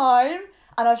of the time.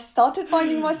 And I've started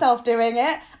finding myself doing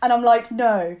it. And I'm like,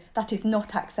 no, that is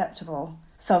not acceptable.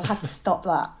 So I've had to stop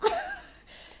that.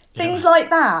 Things like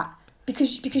that.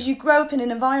 Because you grow up in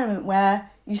an environment where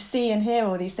you see and hear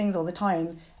all these things all the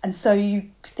time. And so you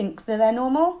think that they're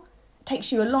normal. It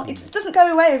takes you a long... It doesn't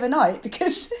go away overnight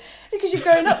because you've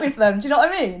grown up with them. Do you know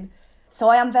what I mean? So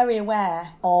I am very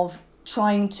aware of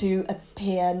trying to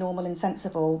appear normal and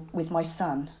sensible with my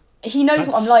son. He knows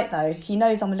what I'm like, though. He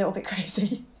knows I'm a little bit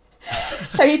crazy.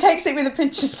 So he takes it with a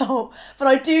pinch of salt. But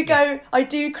I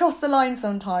do cross the line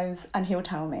sometimes, and he'll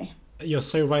tell me. You're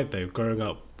so right, though. Growing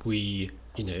up, we,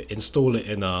 install it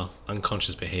in our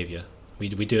unconscious behaviour. We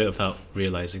do it without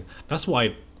realising. That's what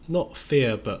I, not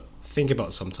fear, but think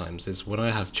about sometimes, is when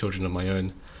I have children of my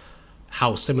own,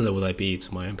 how similar will I be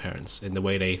to my own parents in the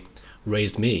way they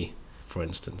raised me, for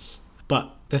instance.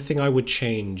 But the thing I would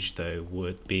change, though,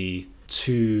 would be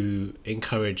to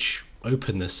encourage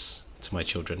openness to my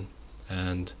children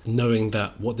and knowing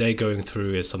that what they're going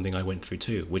through is something I went through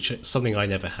too, which is something I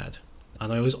never had.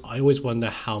 And I always wonder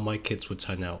how my kids would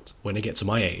turn out when they get to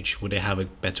my age. Would they have a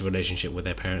better relationship with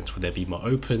their parents? Would they be more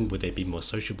open? Would they be more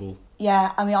sociable?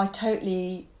 Yeah, I mean, I'm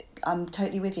totally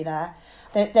with you there.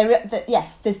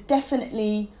 Yes, there's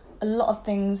definitely a lot of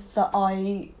things that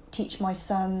I teach my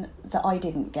son that I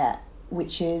didn't get,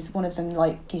 which is one of them,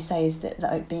 like you say, is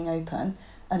that being open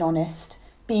and honest,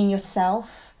 being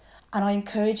yourself. And I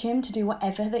encourage him to do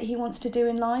whatever that he wants to do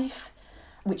in life,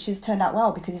 which has turned out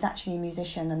well because he's actually a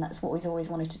musician and that's what he's always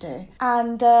wanted to do.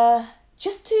 And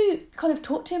just to kind of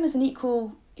talk to him as an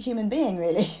equal human being,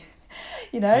 really,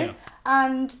 Yeah.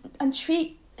 and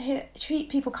treat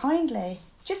people kindly.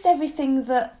 Just everything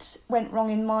that went wrong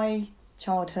in my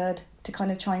childhood to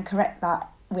kind of try and correct that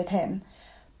with him.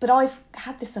 But I've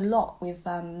had this a lot with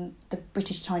the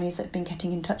British Chinese that have been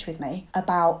getting in touch with me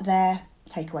about their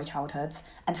takeaway childhoods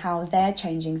and how they're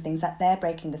changing things, that they're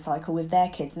breaking the cycle with their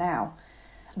kids now,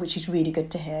 which is really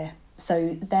good to hear.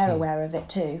 So they're aware of it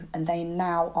too, and they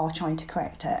now are trying to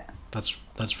correct it.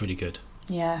 That's really good.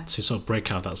 Yeah. To sort of break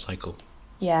out that cycle.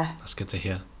 Yeah. That's good to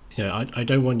hear. I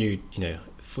don't want you,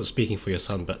 for speaking for your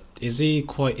son, but is he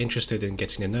quite interested in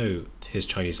getting to know his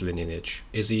Chinese lineage?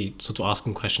 Is he sort of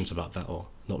asking questions about that or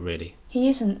not really? He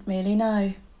isn't really,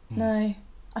 no. No.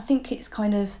 I think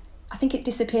it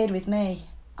disappeared with me.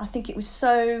 I think it was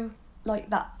so, like,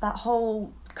 that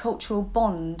whole cultural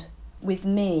bond with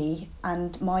me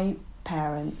and my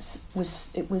parents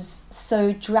was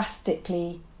so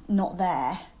drastically not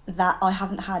there that I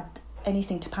haven't had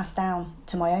anything to pass down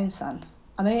to my own son.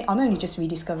 I'm only just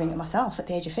rediscovering it myself at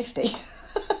the age of 50.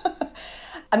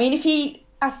 I mean, if he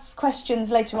asks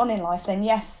questions later on in life, then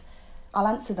yes, I'll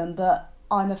answer them, but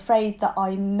I'm afraid that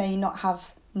I may not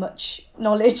have much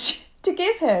knowledge to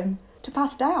give him, to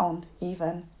pass down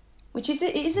even, which it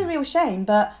is a real shame,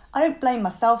 but I don't blame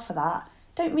myself for that.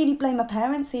 Don't really blame my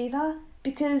parents either,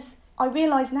 because I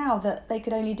realise now that they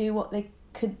could only do what they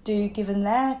could do given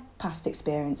their past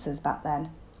experiences back then.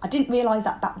 I didn't realise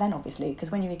that back then, obviously, because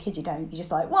when you're a kid, you don't. You're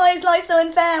just like, why is life so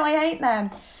unfair? I hate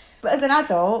them. But as an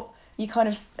adult, you kind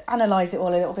of analyse it all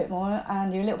a little bit more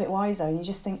and you're a little bit wiser and you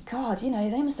just think, God,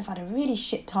 they must have had a really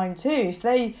shit time too. If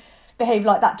they behave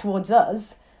like that towards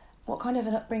us, what kind of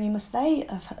an upbringing must they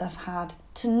have had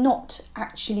to not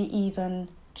actually even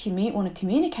want to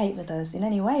communicate with us in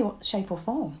any way, shape or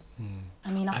form? I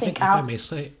mean, I think if I may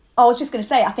say... I was just going to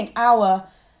say, I think our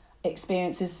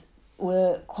experiences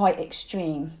were quite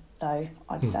extreme, though,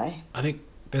 I'd say. I think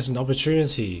there's an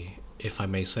opportunity, if I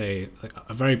may say, like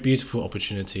a very beautiful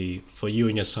opportunity for you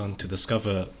and your son to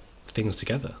discover things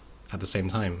together at the same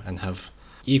time and have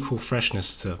equal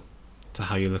freshness to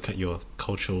how you look at your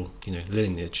cultural,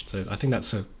 lineage. So I think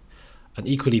that's an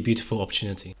equally beautiful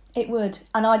opportunity. It would,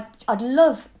 and I'd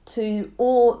love to,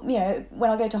 or when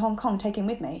I go to Hong Kong, take him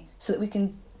with me so that we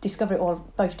can discover it all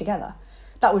both together.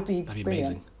 That'd be brilliant.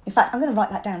 Amazing. In fact, I'm going to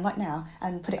write that down right now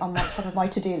and put it on the top of my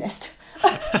to-do list.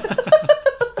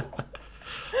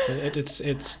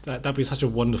 That'd be such a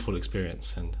wonderful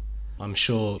experience, and I'm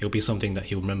sure it'll be something that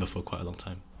he'll remember for quite a long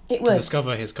time. It would. To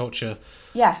discover his culture.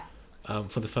 Yeah.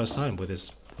 For the first time with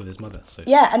his mother. So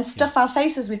yeah, and stuff our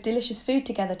faces with delicious food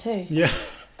together too. Yeah.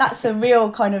 That's a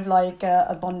real kind of like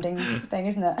a bonding thing,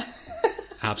 isn't it?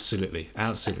 Absolutely.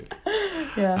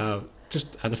 Yeah.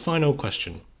 And a final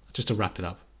question, just to wrap it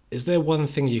up. Is there one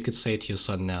thing you could say to your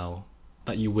son now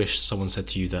that you wish someone said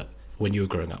to you that when you were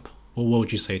growing up? Or what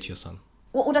would you say to your son?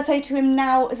 What would I say to him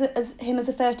now as a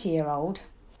 30-year-old?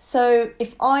 So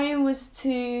if I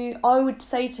would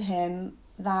say to him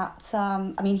that,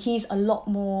 he's a lot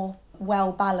more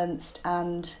well balanced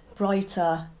and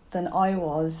brighter than I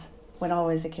was when I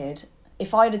was a kid.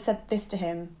 If I'd have said this to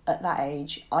him at that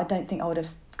age, I don't think I would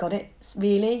have got it,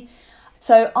 really.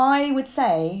 So I would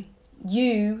say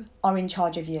you are in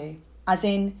charge of you, as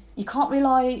in you can't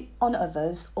rely on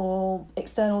others or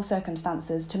external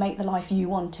circumstances to make the life you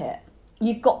want it.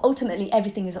 You've got, ultimately,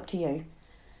 everything is up to you.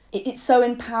 It's so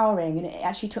empowering, and it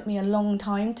actually took me a long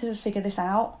time to figure this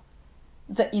out,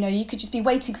 that, you could just be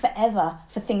waiting forever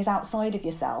for things outside of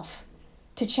yourself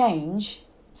to change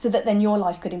so that then your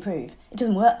life could improve. It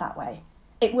doesn't work that way.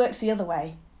 It works the other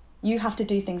way. You have to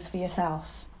do things for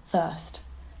yourself first,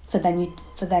 for then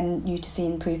you to see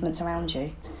improvements around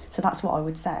you. So that's what I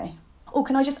would say. Oh,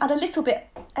 can I just add a little bit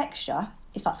extra,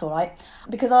 if that's all right?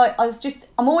 Because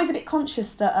I'm always a bit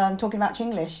conscious that talking about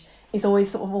Chinglish is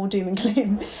always sort of all doom and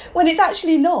gloom, when it's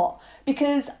actually not.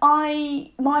 Because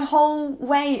my whole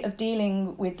way of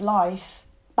dealing with life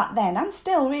back then, and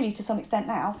still really to some extent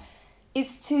now,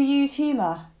 is to use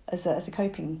humour as a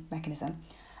coping mechanism.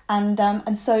 And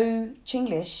so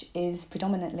Chinglish is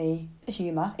predominantly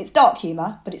humour. It's dark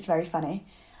humour, but it's very funny.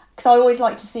 Because I always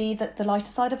like to see the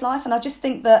lighter side of life. And I just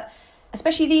think that,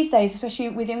 especially these days, especially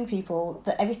with young people,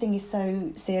 that everything is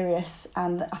so serious.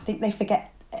 And I think they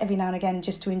forget every now and again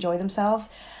just to enjoy themselves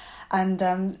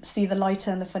and see the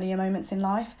lighter and the funnier moments in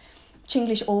life.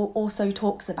 Chinglish also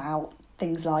talks about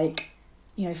things like,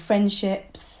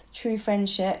 friendships, true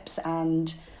friendships,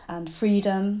 and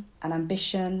freedom and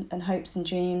ambition and hopes and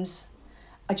dreams.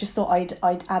 I just thought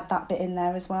I'd add that bit in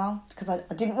there as well, because I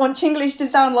didn't want Chinglish to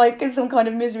sound like some kind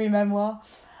of misery memoir.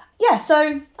 Yeah,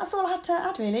 so that's all I had to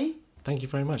add, really. Thank you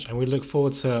very much, and we look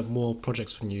forward to more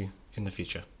projects from you in the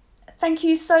future. Thank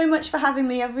you so much for having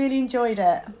me. I've really enjoyed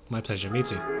it. My pleasure. Me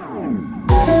too.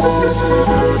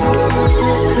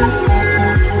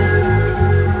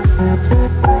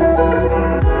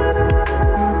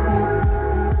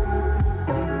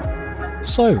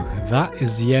 So, that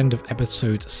is the end of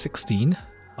episode 16.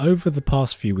 Over the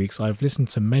past few weeks, I've listened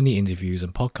to many interviews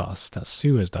and podcasts that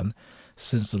Sue has done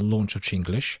since the launch of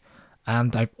Chinglish,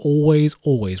 and I've always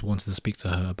wanted to speak to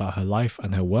her about her life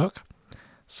and her work.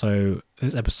 So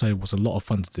this episode was a lot of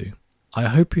fun to do. I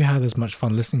hope you had as much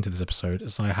fun listening to this episode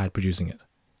as I had producing it.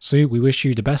 Sue, we wish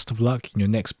you the best of luck in your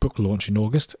next book launch in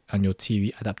August and your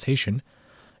TV adaptation.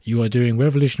 You are doing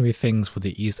revolutionary things for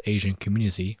the East Asian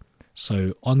community,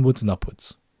 so onwards and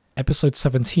upwards. Episode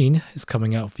 17 is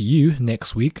coming out for you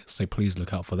next week, so please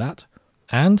look out for that.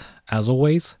 And, as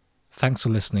always, thanks for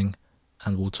listening,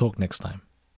 and we'll talk next time.